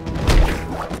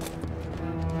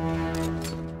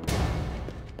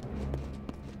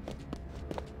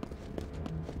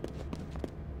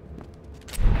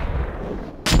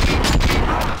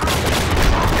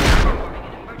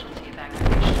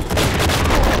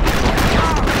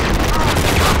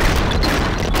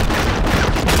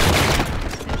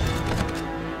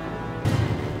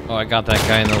 Oh, I got that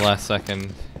guy in the last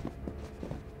second.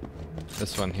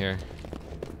 This one here.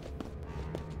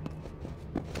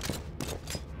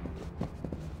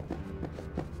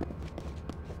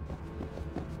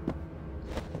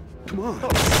 Come on.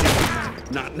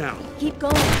 Not now. Keep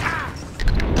going.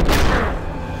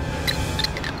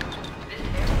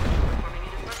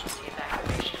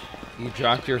 You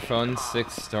dropped your phone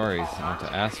 6 stories onto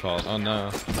asphalt. Oh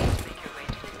no.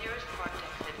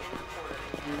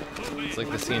 It's like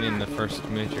the scene in the first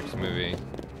Matrix movie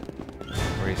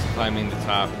where he's climbing the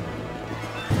top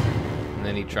and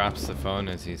then he drops the phone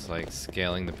as he's like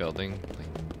scaling the building,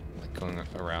 like going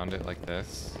around it like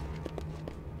this.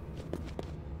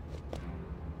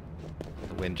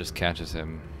 The wind just catches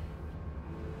him.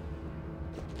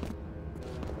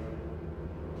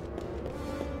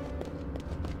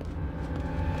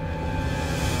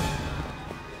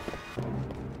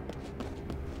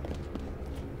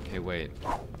 Okay, wait.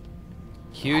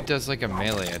 Q does like a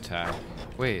melee attack.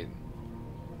 Wait.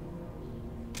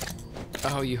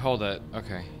 Oh, you hold it.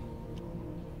 Okay.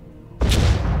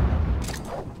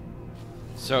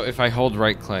 So if I hold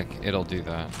right click, it'll do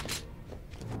that.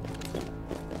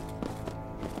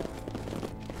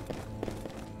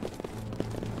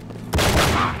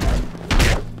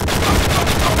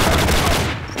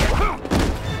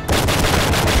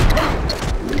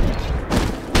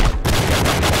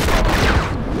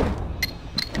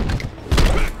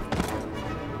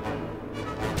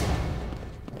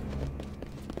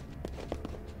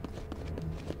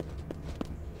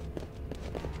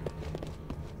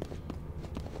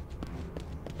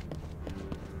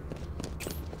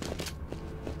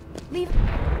 Leave.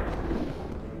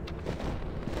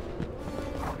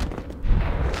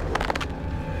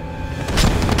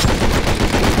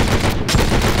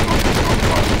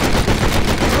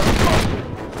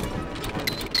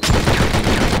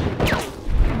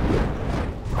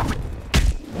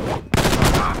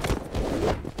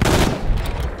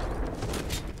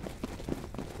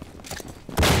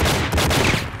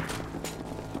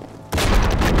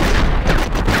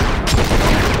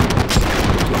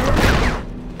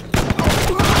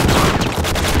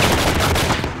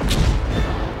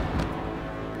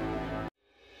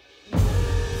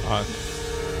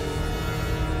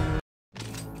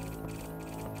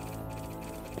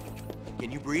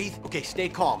 Can you breathe? Okay, stay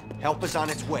calm. Help is on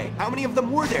its way. How many of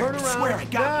them were there? Turn around. I swear I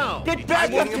got Now. Get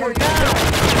back up here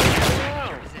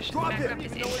now. Drop it!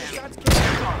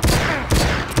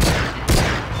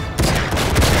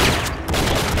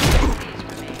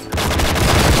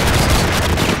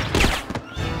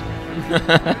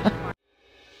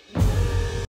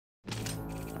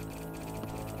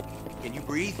 Can you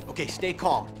breathe? Okay, stay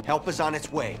calm. Help is on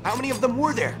its way. How many of them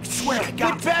were there? I swear I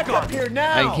got Get back up here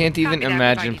now. I can't even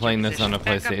imagine playing this on a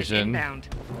PlayStation. I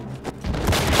think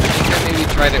I maybe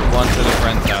tried it once at a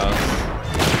friend's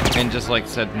house and just like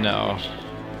said no.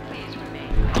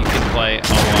 You can play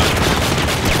all one.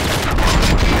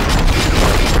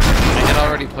 I had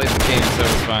already played the game, so it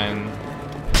was fine.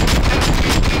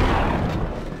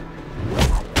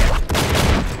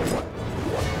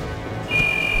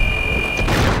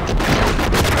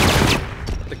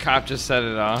 The cop just set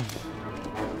it off.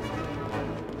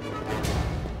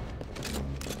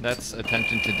 That's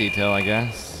attention to detail, I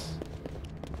guess.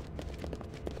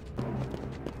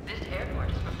 This airport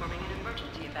is performing an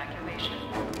emergency evacuation.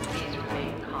 Please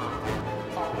remain calm.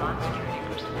 All non-security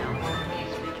personnel now.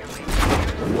 Please make your way to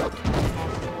the nearest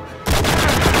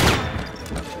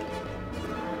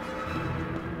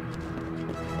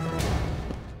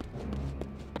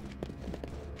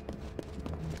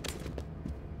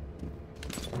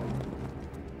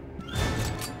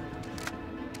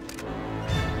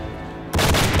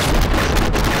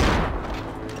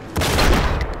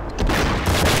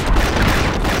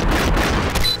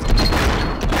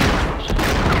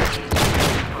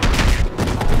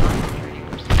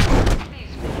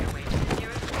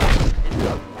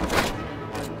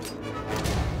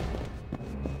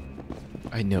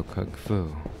I know Kung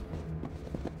Fu.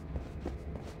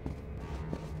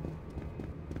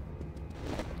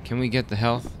 Can we get the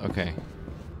health? Okay.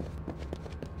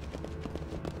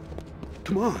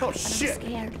 Come on. Oh, shit! I'm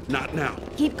scared. Not now.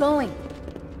 Keep going.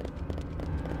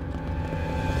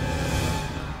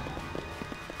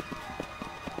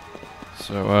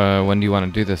 So, when do you want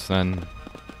to do this then?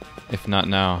 If not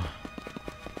now.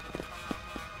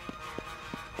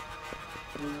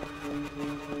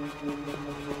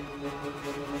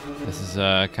 This is,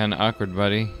 kind of awkward,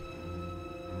 buddy.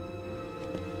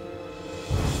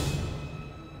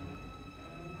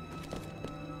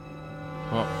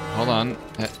 Well, hold on.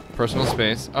 Personal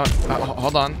space. Oh,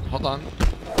 hold on, hold on.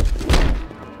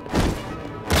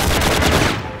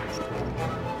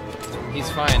 He's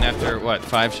fine after, what,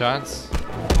 5 shots?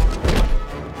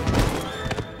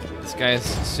 This guy's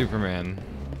Superman.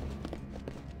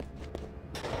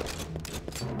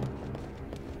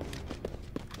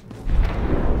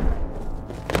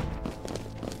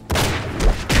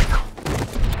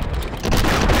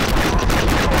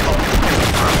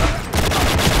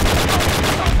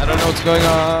 I don't know what's going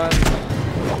on.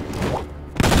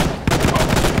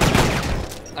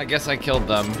 I guess I killed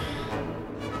them.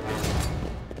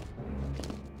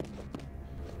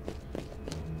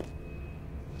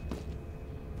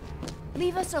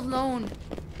 Leave us alone.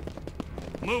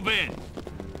 Move in.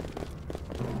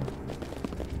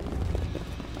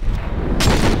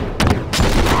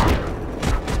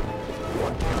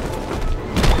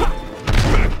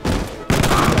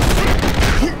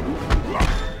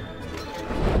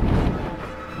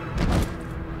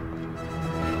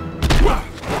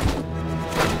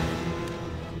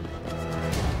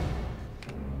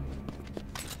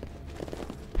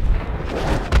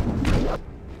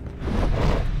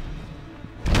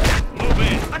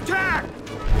 Attack!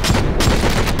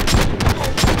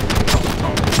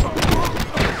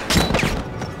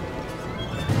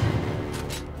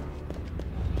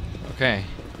 Okay.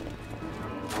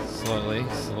 Slowly,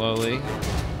 slowly.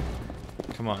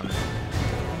 Come on.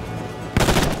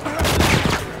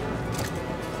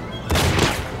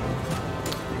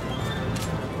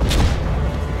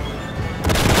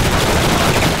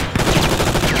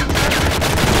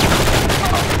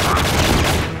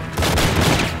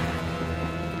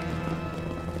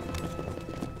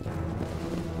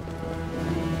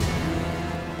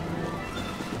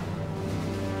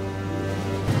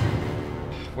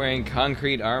 Wearing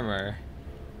concrete armor.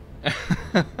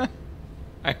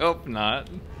 I hope not.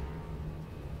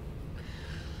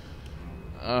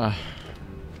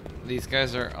 These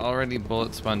guys are already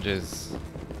bullet sponges.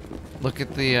 Look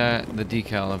at the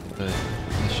decal of the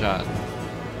shot.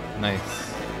 Nice.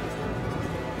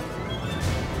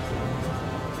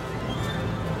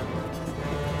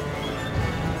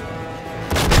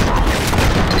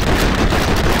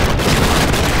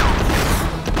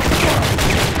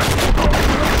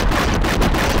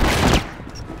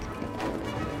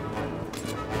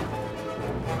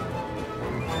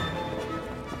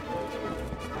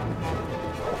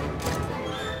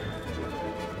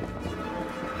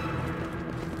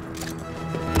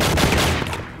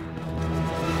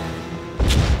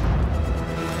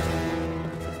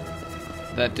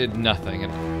 That did nothing at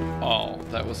all.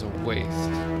 That was a waste.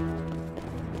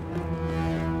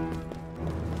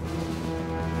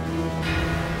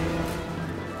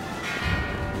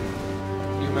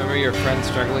 You remember your friend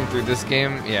struggling through this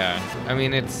game? Yeah. I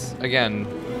mean, it's, again,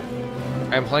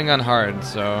 I'm playing on hard,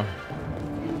 so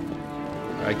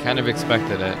I kind of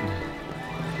expected it.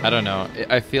 I don't know.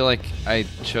 I feel like I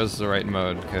chose the right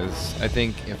mode, because I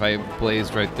think if I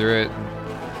blazed right through it,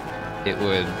 it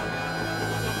would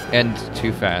end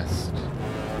too fast.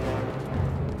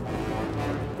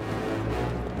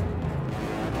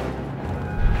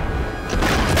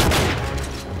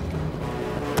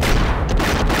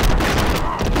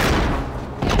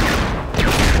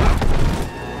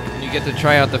 You get to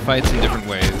try out the fights in different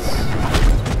ways.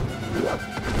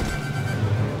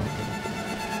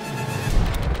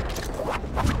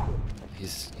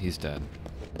 He's dead.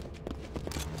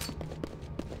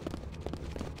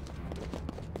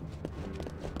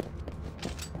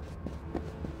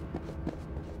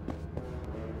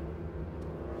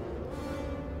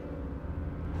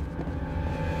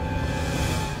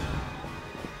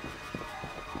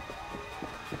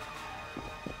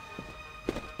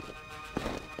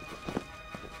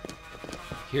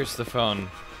 Here's the phone.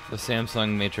 The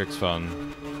Samsung Matrix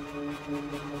phone.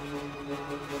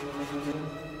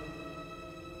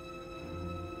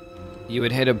 You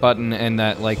would hit a button and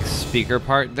that, like, speaker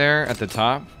part there at the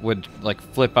top would, like,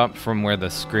 flip up from where the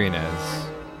screen is.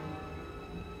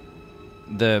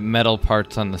 The metal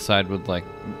parts on the side would, like,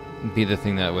 be the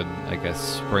thing that would, I guess,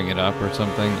 spring it up or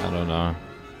something. I don't know.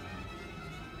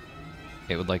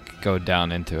 It would, like, go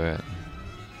down into it.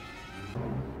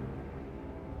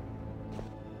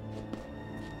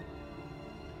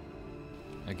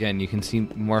 Again, you can see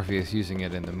Morpheus using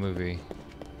it in the movie.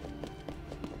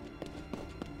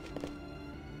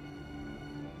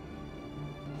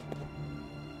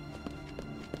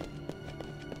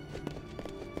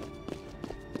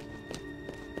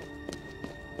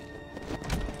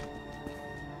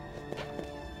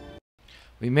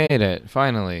 We made it,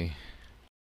 finally.